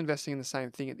you're still investing in the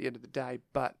same thing at the end of the day,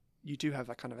 but you do have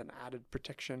a kind of an added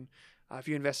protection. If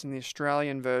you invest in the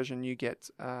Australian version, you get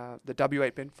the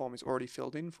W-8 Ben form is already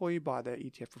filled in for you by the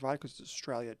ETF provider because it's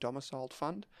Australia domiciled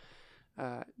fund.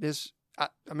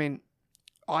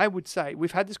 I would say,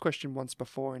 we've had this question once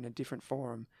before in a different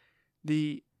forum.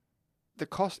 The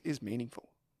cost is meaningful.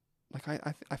 Like,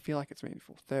 I feel like it's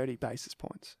meaningful. 30 basis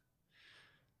points.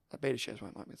 The beta shares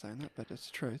won't like me saying that, but it's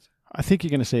the truth. I think you're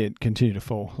going to see it continue to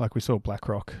fall. Like we saw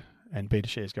BlackRock and beta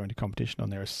shares go into competition on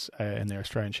their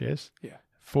Australian shares. Yeah.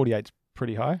 48's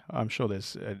pretty high. I'm sure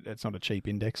it's not a cheap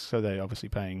index, so they're obviously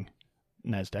paying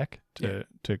NASDAQ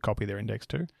to copy their index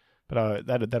too. But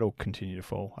that'll continue to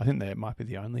fall. I think that might be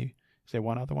the only... Is there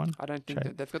one other one? I don't think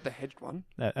that they've got the hedged one.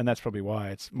 And that's probably why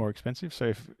it's more expensive. So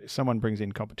if someone brings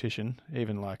in competition,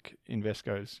 even like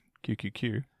Invesco's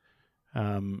QQQ,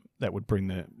 that would bring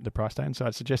the price down. So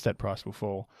I'd suggest that price will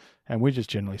fall. And we just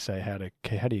generally say how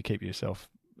do you keep yourself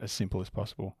as simple as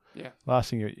possible. Yeah. Last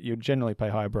thing, you generally pay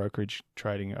higher brokerage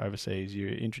trading overseas. You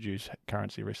introduce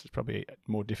currency risk. It's probably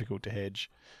more difficult to hedge.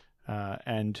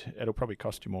 And it'll probably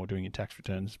cost you more doing your tax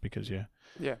returns because you've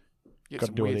got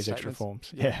to do all these extra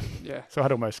forms. Yeah. So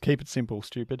I'd almost keep it simple,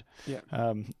 stupid. Yeah.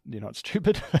 You're not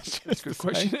stupid. That's a good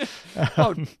question.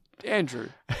 Andrew.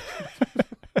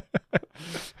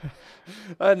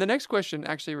 And the next question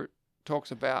actually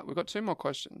talks about, we've got 2 more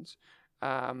questions,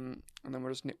 and then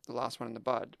we'll just nip the last one in the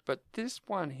bud. But this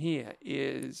one here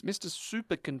is Mr.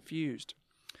 Super Confused.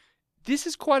 This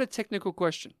is quite a technical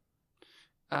question.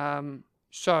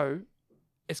 So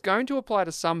it's going to apply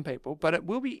to some people, but it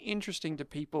will be interesting to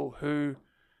people who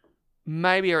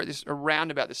maybe are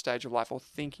around about this stage of life or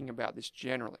thinking about this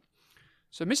generally.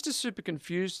 So Mr. Super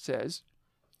Confused says,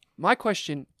 my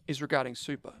question is regarding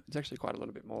super. It's actually quite a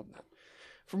little bit more than that.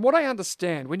 From what I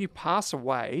understand, when you pass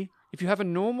away, if you have a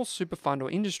normal super fund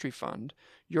or industry fund,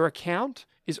 your account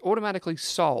is automatically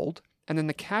sold and then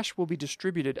the cash will be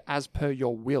distributed as per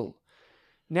your will.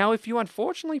 Now, if you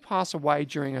unfortunately pass away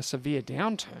during a severe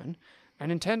downturn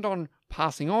and intend on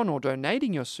passing on or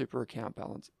donating your super account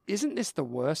balance, isn't this the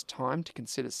worst time to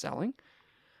consider selling?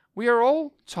 We are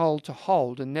all told to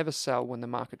hold and never sell when the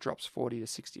market drops 40 to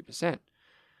 60%.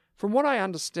 From what I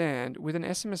understand, with an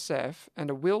SMSF and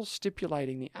a will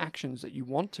stipulating the actions that you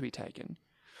want to be taken,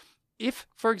 if,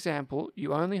 for example,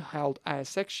 you only held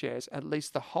ASX shares, at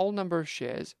least the whole number of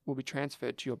shares will be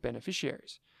transferred to your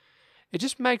beneficiaries. It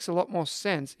just makes a lot more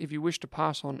sense if you wish to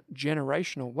pass on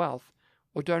generational wealth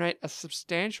or donate a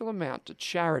substantial amount to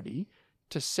charity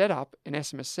to set up an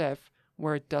SMSF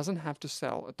where it doesn't have to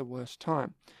sell at the worst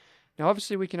time. Now,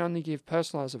 obviously, we can only give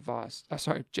generalized advice.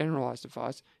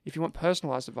 If you want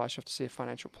personalized advice, you have to see a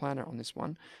financial planner on this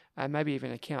one, and maybe even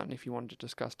an accountant if you wanted to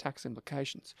discuss tax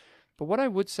implications. But what I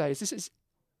would say is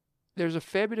there's a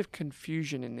fair bit of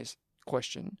confusion in this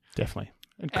question. Definitely.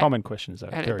 And common questions, though.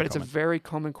 But it's a very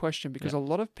common question because a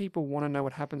lot of people want to know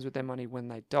what happens with their money when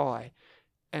they die.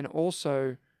 And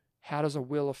also, how does a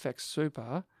will affect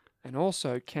super? And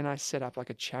also, can I set up like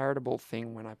a charitable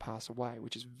thing when I pass away,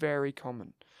 which is very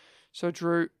common. So,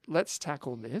 Drew, let's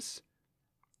tackle this.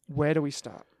 Where do we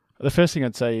start? The first thing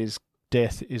I'd say is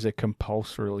death is a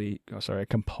compulsory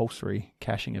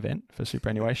cashing event for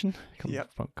superannuation.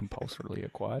 Compulsorily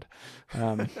acquired.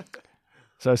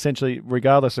 So essentially,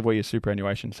 regardless of where your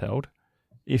superannuation's held,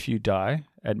 if you die,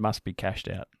 it must be cashed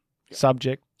out. Yep.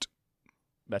 Subject,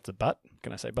 that's a but.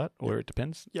 Can I say but? Or it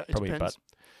depends? Yeah, it probably depends.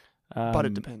 A but. But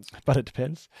it depends. But it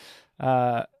depends.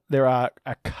 There are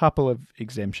a couple of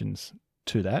exemptions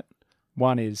to that.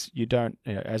 One is you don't,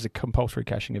 as a compulsory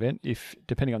cashing event, if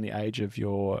depending on the age of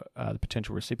your the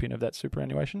potential recipient of that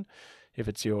superannuation, if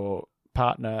it's your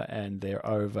partner and they're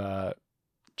over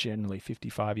generally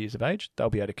 55 years of age, they'll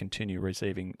be able to continue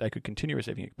receiving a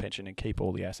pension and keep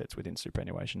all the assets within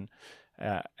superannuation.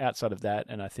 Outside of that,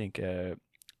 and I think a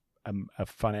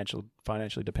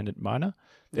financially dependent minor,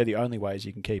 they're the only ways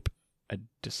you can keep a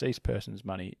deceased person's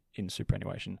money in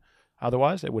superannuation.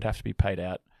 Otherwise, it would have to be paid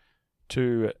out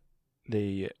to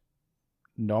the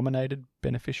nominated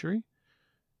beneficiary,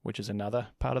 which is another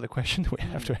part of the question that we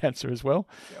have to answer as well,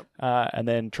 and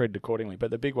then treated accordingly.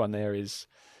 But the big one there is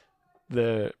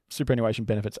the superannuation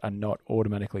benefits are not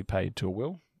automatically paid to a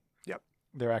will. Yep.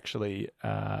 They're actually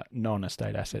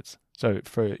non-estate assets. So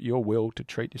for your will to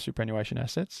treat your superannuation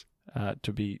assets,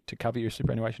 to cover your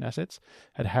superannuation assets,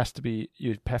 it has to be,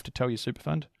 you have to tell your super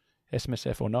fund,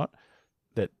 SMSF or not,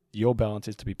 that your balance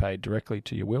is to be paid directly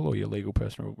to your will or your legal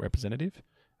personal representative,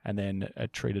 and then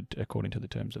treated according to the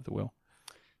terms of the will.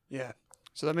 Yeah.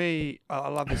 So I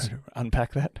love this.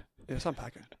 Unpack that. Yeah, let's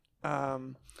unpack it.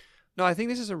 No, I think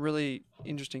this is a really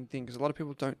interesting thing because a lot of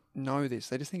people don't know this.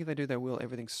 They just think if they do their will,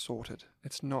 everything's sorted.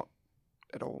 It's not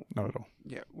at all. Not at all.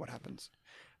 Yeah, what happens?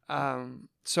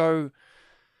 So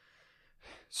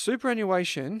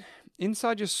superannuation,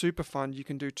 inside your super fund, you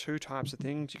can do 2 types of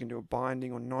things. You can do a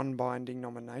binding or non-binding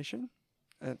nomination.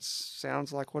 It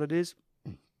sounds like what it is.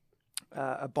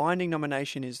 A binding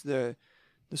nomination is the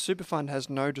super fund has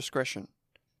no discretion.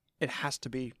 It has to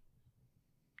be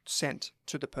sent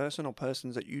to the person or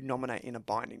persons that you nominate in a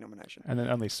binding nomination. And then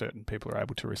only certain people are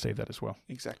able to receive that as well.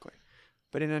 Exactly.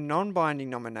 But in a non-binding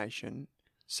nomination,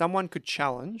 someone could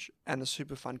challenge and the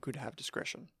super fund could have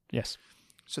discretion. Yes.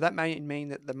 So that may mean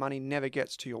that the money never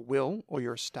gets to your will or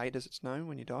your estate as it's known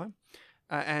when you die.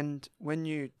 And when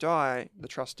you die, the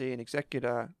trustee and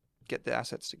executor get the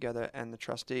assets together and the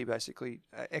trustee basically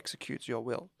executes your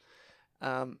will.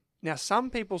 Now,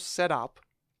 some people set up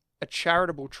a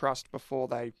charitable trust before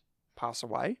they pass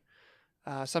away.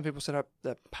 Some people set up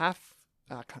the PAF.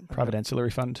 Private Ancillary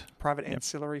Fund. Private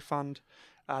Ancillary Fund.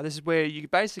 This is where you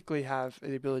basically have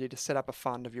the ability to set up a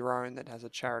fund of your own that has a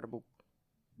charitable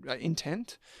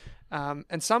intent.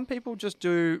 And some people just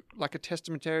do like a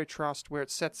testamentary trust where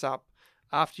it sets up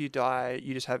after you die,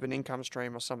 you just have an income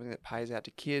stream or something that pays out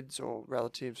to kids or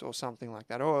relatives or something like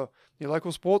that, or your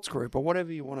local sports group or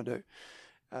whatever you want to do.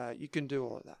 You can do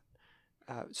all of that.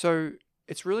 So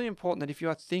it's really important that if you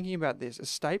are thinking about this,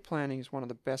 estate planning is one of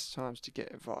the best times to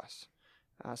get advice.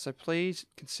 So please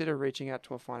consider reaching out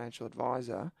to a financial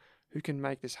advisor who can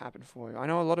make this happen for you. I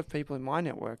know a lot of people in my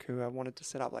network who wanted to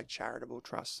set up like charitable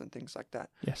trusts and things like that.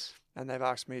 Yes. And they've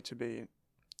asked me to be,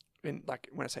 in like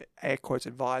when I say air quotes,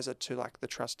 advisor to like the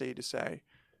trustee to say,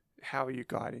 how are you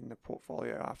guiding the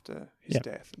portfolio after his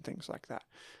death and things like that.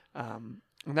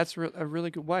 And that's a really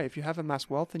good way. If you have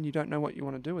amassed wealth and you don't know what you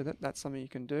want to do with it, that's something you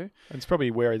can do. And it's probably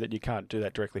wary that you can't do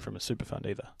that directly from a super fund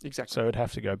either. Exactly. So it'd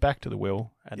have to go back to the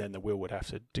will, and then the will would have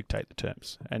to dictate the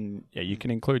terms. And you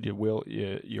can include your will,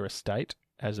 your estate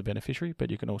as a beneficiary, but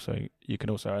you can also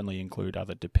only include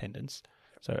other dependents,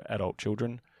 so adult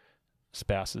children,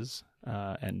 spouses,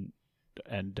 and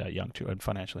young children,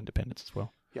 financial independence as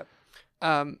well. Yep.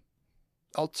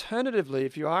 Alternatively,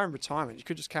 if you are in retirement, you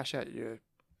could just cash out your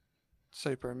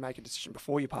super and make a decision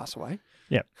before you pass away.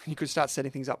 Yep. You could start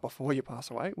setting things up before you pass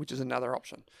away, which is another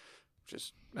option. Which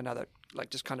is another, like,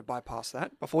 just kind of bypass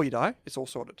that. Before you die, it's all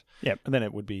sorted. Yeah, and then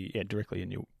it would be directly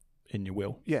in your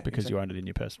will. Yeah, because you own it in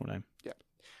your personal name. Yeah.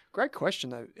 Great question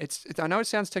though. It's I know it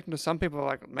sounds technical. Some people are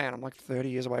like, man, I'm like 30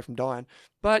 years away from dying,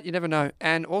 but you never know.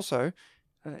 And also,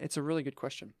 it's a really good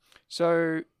question.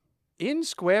 So, in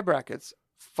square brackets,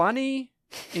 funny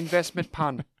investment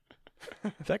pun.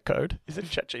 Is that code? Is it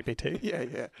ChatGPT?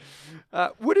 Yeah.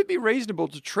 Would it be reasonable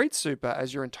to treat super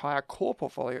as your entire core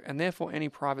portfolio and therefore any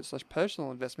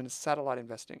private/personal investment as satellite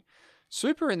investing?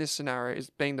 Super in this scenario is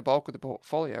being the bulk of the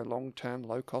portfolio, long-term,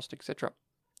 low-cost, etc.,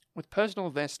 with personal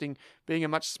investing being a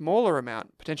much smaller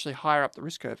amount, potentially higher up the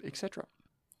risk curve, etc.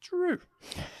 True.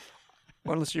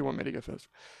 Unless you want me to go first.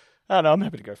 Oh, no, I'm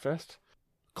happy to go first.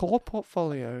 Core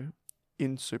portfolio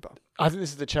in super. I think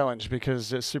this is the challenge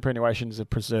because superannuation is a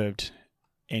preserved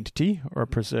entity or a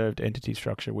preserved entity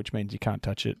structure, which means you can't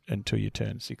touch it until you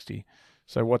turn 60.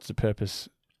 So what's the purpose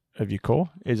of your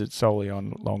core? Is it solely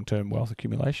on long-term wealth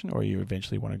accumulation, or are you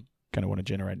eventually going to want to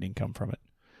generate an income from it?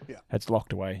 Yeah. It's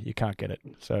locked away. You can't get it.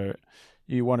 So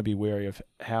you want to be wary of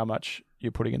how much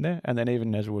you're putting in there. And then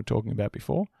even as we were talking about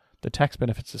before, the tax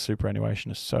benefits of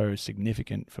superannuation are so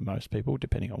significant for most people,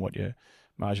 depending on what your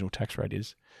marginal tax rate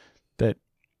is, that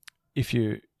if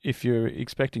you're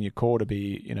expecting your core to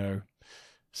be,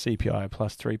 CPI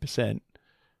plus 3%,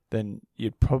 then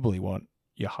you'd probably want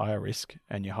your higher risk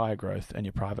and your higher growth and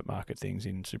your private market things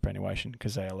in superannuation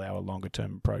because they allow a longer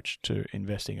term approach to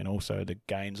investing, and also the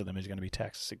gains of them is going to be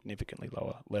taxed significantly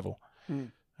lower level.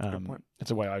 Good point. That's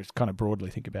the way I kind of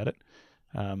broadly think about it.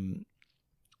 And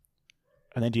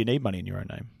then do you need money in your own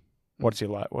name? What's your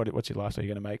lifestyle? Are you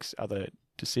going to make other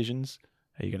decisions?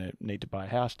 Are you going to need to buy a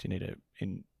house? Do you need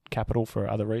in capital for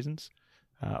other reasons?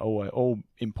 All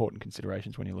important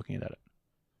considerations when you're looking at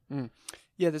it.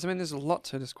 Yeah, there's a lot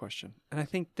to this question, and I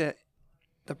think that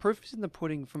the proof is in the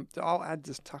pudding. I'll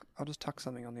just tuck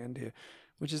something on the end here,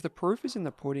 which is the proof is in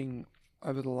the pudding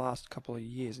over the last couple of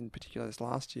years, in particular this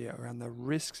last year, around the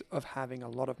risks of having a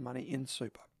lot of money in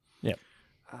super. Yeah.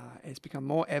 It's become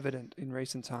more evident in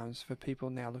recent times for people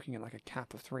now looking at like a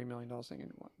cap of $3 million,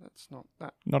 thinking, what? That's not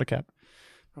that. Not a cap.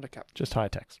 Not a cap. Just higher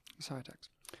tax. It's higher tax.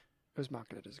 It was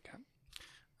marketed as a cap.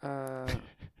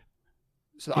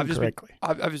 So I've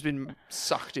just been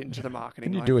sucked into the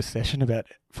marketing. Can you do a session about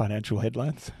financial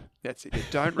headlines? That's it.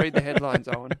 Don't read the headlines,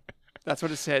 Owen. That's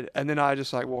what it said. And then I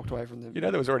just walked away from them.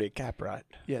 There was already a cap, right?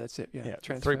 Yeah, that's it. Yeah.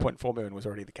 3.4 million was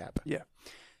already the cap. Yeah.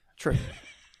 True.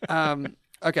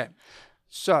 Okay.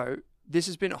 So this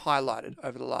has been highlighted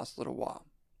over the last little while,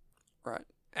 right?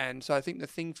 And so I think the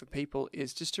thing for people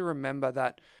is just to remember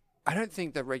that I don't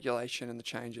think the regulation and the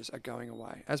changes are going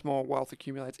away as more wealth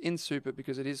accumulates in super,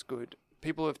 because it is good.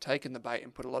 People who have taken the bait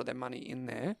and put a lot of their money in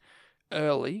there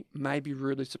early may be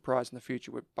really surprised in the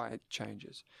future by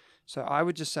changes. So I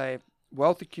would just say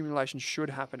wealth accumulation should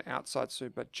happen outside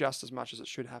super just as much as it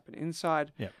should happen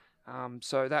inside. Yeah.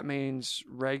 So that means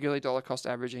regularly dollar cost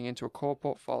averaging into a core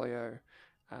portfolio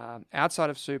outside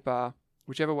of super,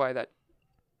 whichever way that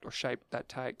or shape that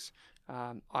takes.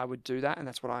 I would do that, and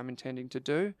that's what I'm intending to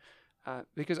do,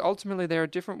 because ultimately there are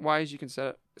different ways you can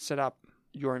set up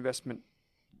your investment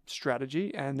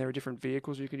strategy, and there are different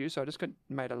vehicles you can use. So I just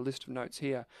made a list of notes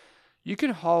here. You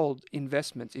can hold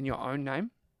investments in your own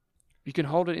name. You can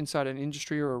hold it inside an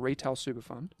industry or a retail super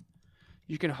fund.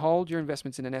 You can hold your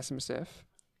investments in an SMSF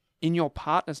in your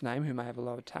partner's name, who may have a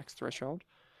lower tax threshold.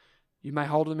 You may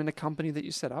hold them in a company that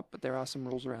you set up, but there are some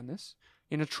rules around this.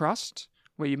 In a trust,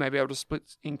 where you may be able to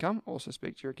split income, also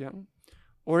speak to your accountant.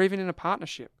 Or even in a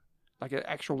partnership, like an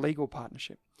actual legal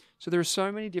partnership. So there are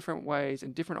so many different ways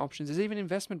and different options. There's even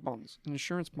investment bonds and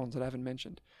insurance bonds that I haven't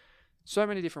mentioned. So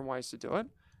many different ways to do it.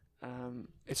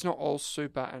 It's not all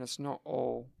super and it's not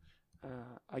all,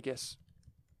 I guess,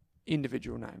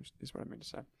 individual names is what I mean to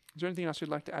say. Is there anything else you'd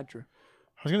like to add, Drew?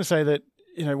 I was going to say that,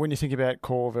 when you think about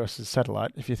core versus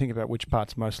satellite, if you think about which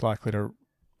part's most likely to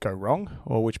go wrong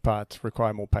or which parts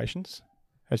require more patience,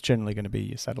 that's generally going to be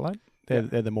your satellite.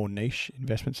 They're the more niche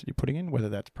investments that you're putting in, whether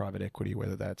that's private equity,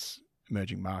 whether that's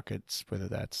emerging markets, whether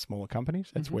that's smaller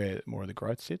companies. That's where more of the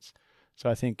growth sits. So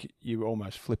I think you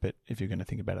almost flip it if you're going to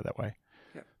think about it that way.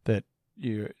 Yep.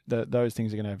 That those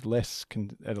things are going to have less.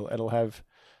 It'll have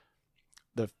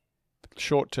the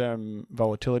short-term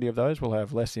volatility of those will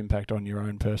have less impact on your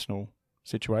own personal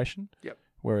situation. Yep.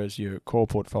 Whereas your core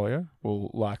portfolio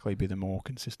will likely be the more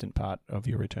consistent part of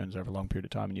your returns over a long period of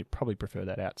time, and you'd probably prefer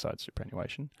that outside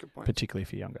superannuation, particularly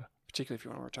if you're younger. Particularly if you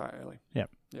want to retire early.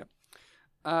 Yep.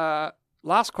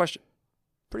 Last question.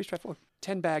 Pretty straightforward.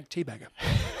 10-bag teabagger.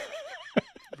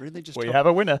 Really just we have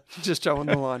a winner. Just toeing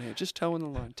the line here. Just toeing the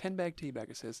line. 10-bag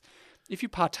teabagger says, if you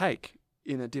partake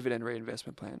in a dividend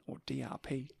reinvestment plan, or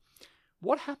DRP,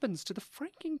 what happens to the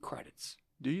franking credits?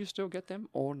 Do you still get them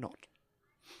or not?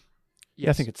 Yes. Yeah,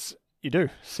 I think you do.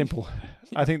 Simple.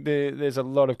 I think there's a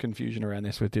lot of confusion around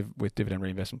this with dividend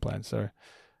reinvestment plans. So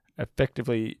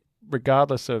effectively,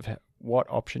 regardless of what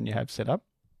option you have set up,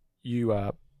 you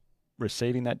are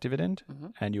receiving that dividend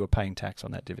and you are paying tax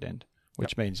on that dividend,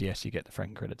 which means, yes, you get the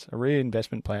franking credits. A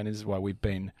reinvestment plan is why we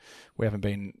haven't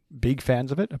been big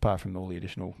fans of it, apart from all the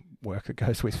additional work that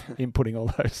goes with inputting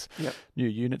all those new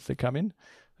units that come in.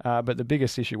 But the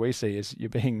biggest issue we see is you're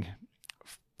being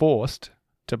forced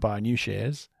to buy new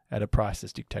shares at a price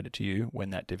that's dictated to you when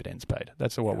that dividend's paid.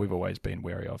 That's what we've always been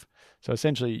wary of. So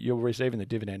essentially, you're receiving the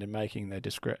dividend and making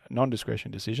the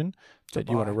non-discretionary decision that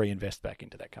you want to reinvest back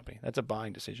into that company. That's a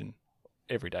buying decision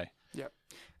every day. Yeah,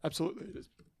 absolutely it is.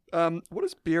 What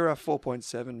does BIRA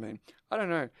 4.7 mean? I don't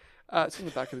know. It's on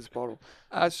the back of this bottle.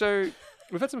 So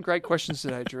we've had some great questions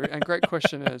today, Drew, and great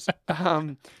questioners.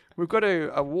 We've got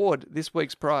to award this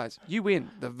week's prize. You win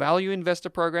the Value Investor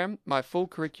Program, my full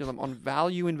curriculum on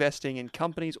value investing in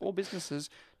companies or businesses,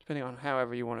 depending on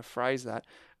however you want to phrase that.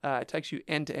 It takes you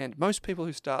end to end. Most people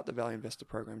who start the Value Investor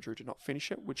Program, Drew, do not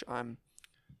finish it, which I'm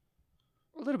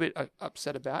a little bit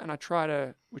upset about. And we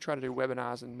try to do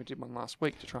webinars, and we did one last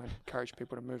week to try and encourage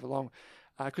people to move along.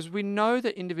 Because we know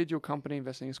that individual company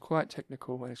investing is quite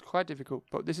technical and it's quite difficult,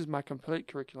 but this is my complete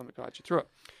curriculum that guides you through it.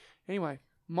 Anyway,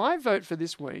 my vote for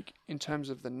this week in terms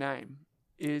of the name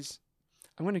is,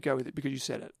 I'm going to go with it because you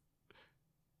said it.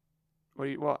 What are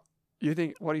you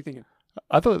thinking?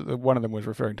 I thought that one of them was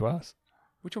referring to us.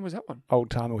 Which one was that one? Old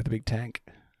timer with a big tank.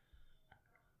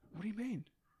 What do you mean?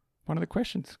 One of the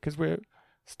questions, because we're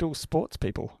still sports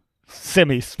people.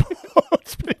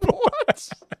 Semi-sports people. What?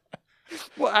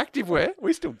 Well, activewear.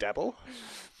 We still dabble.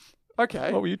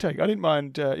 Okay. What were you taking? I didn't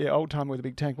mind, old timer with a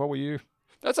big tank. What were you?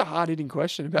 That's a hard-hitting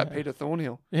question about Peter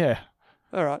Thornhill. Yeah.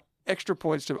 All right. Extra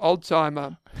points to old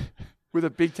timer with a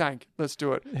big tank. Let's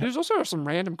do it. There's also some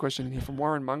random question in here from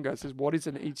Warren Munger. It says, what is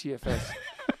an ETFs?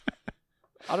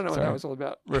 I don't know what that was all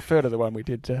about. Refer to the one we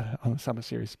did on the summer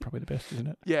series. Probably the best, isn't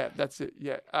it? Yeah, that's it.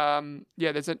 Yeah.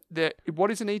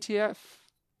 What is an ETF?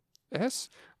 Yes.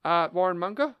 Warren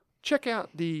Munger. Check out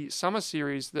the summer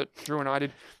series that Drew and I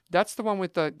did. That's the one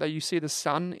with you see the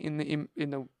sun in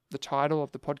the title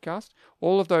of the podcast.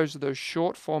 All of those are those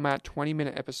short format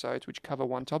 20-minute episodes which cover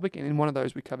one topic, and in one of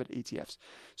those we covered ETFs.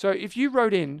 So if you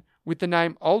wrote in with the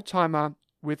name Old Timer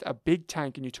with a big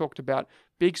tank and you talked about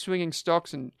big swinging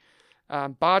stocks and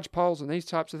barge poles and these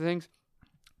types of things,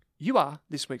 you are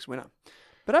this week's winner.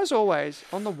 But as always,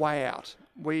 on the way out,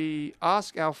 we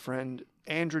ask our friend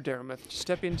Andrew Dermott to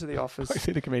step into the office. I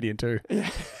see the comedian too. Yeah,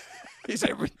 he's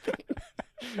everything.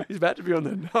 He's about to be on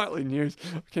the nightly news.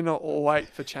 I cannot wait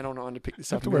for Channel 9 to pick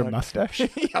this up. You have to wear a mustache.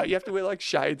 Yeah, you have to wear like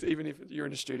shades even if you're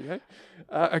in a studio.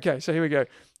 Okay, so here we go.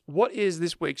 What is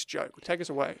this week's joke? Take us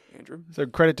away, Andrew. So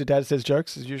credit to Dad Says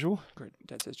Jokes as usual. Great.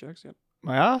 Dad Says Jokes, yep.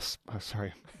 My ass. Oh,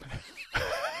 sorry.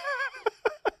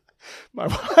 My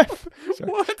wife.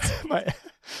 Sorry. What?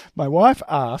 My wife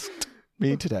asked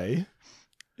me today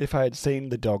if I had seen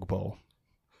the dog bowl.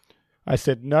 I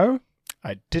said no.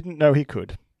 I didn't know he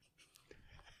could.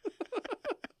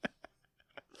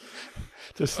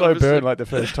 It's a slow burn like the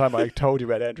first time I told you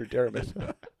about Andrew Dermott.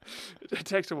 It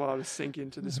takes a while to sink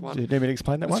into this one. Do you need me to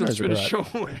explain that one? It's been a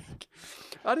short week.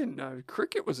 I didn't know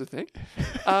cricket was a thing.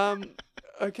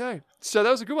 Okay, so that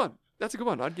was a good one. That's a good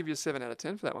one. I'd give you a 7 out of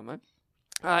 10 for that one, mate.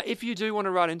 If you do want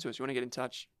to write into us, you want to get in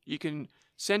touch, you can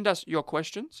send us your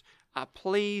questions.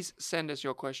 Please send us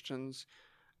your questions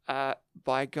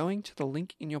by going to the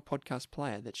link in your podcast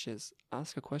player that says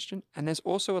Ask a Question. And there's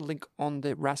also a link on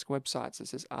the Rask website that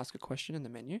says Ask a Question in the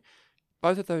menu.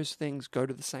 Both of those things go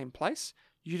to the same place.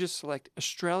 You just select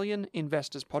Australian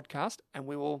Investors Podcast and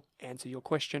we will answer your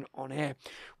question on air.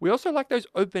 We also like those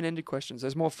open-ended questions.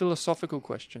 There's more philosophical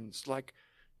questions like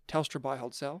Telstra buy,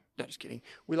 hold, sell. No, just kidding.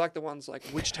 We like the ones like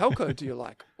which telco do you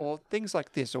like? Or things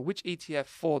like this, or which ETF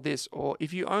for this, or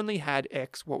if you only had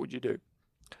X, what would you do?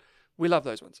 We love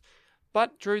those ones.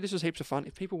 But Drew, this was heaps of fun.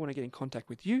 If people want to get in contact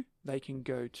with you, they can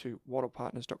go to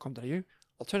wattlepartners.com.au.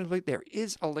 Alternatively, there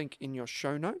is a link in your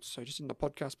show notes. So just in the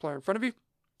podcast player in front of you,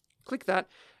 click that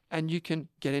and you can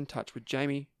get in touch with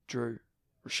Jamie, Drew,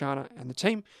 Roshana and the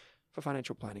team for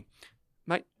financial planning.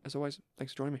 Mate, as always,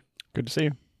 thanks for joining me. Good to see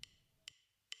you.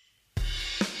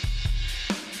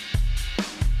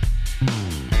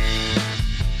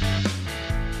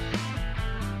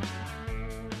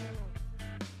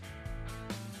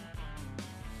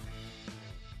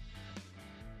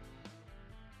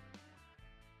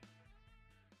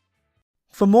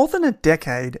 For more than a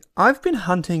decade, I've been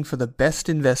hunting for the best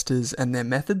investors and their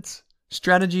methods,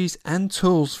 strategies, and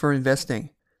tools for investing.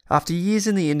 After years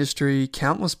in the industry,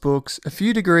 countless books, a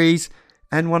few degrees,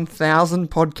 and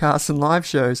 1,000 podcasts and live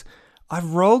shows,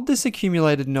 I've rolled this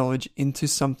accumulated knowledge into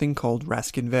something called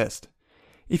Rask Invest.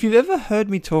 If you've ever heard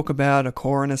me talk about a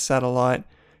core and a satellite,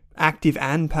 active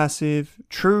and passive,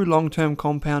 true long-term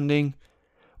compounding,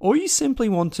 or you simply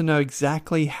want to know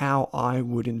exactly how I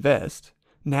would invest,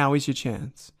 now is your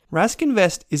chance. Rask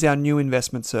Invest is our new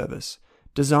investment service,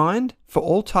 designed for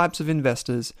all types of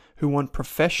investors who want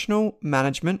professional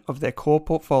management of their core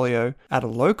portfolio at a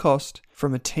low cost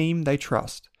from a team they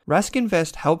trust. Rask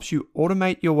Invest helps you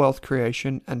automate your wealth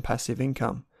creation and passive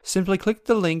income. Simply click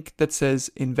the link that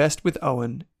says Invest with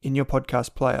Owen in your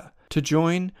podcast player to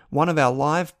join one of our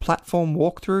live platform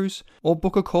walkthroughs or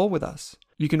book a call with us.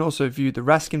 You can also view the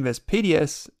Rask Invest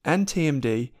PDS and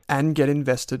TMD and get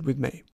invested with me.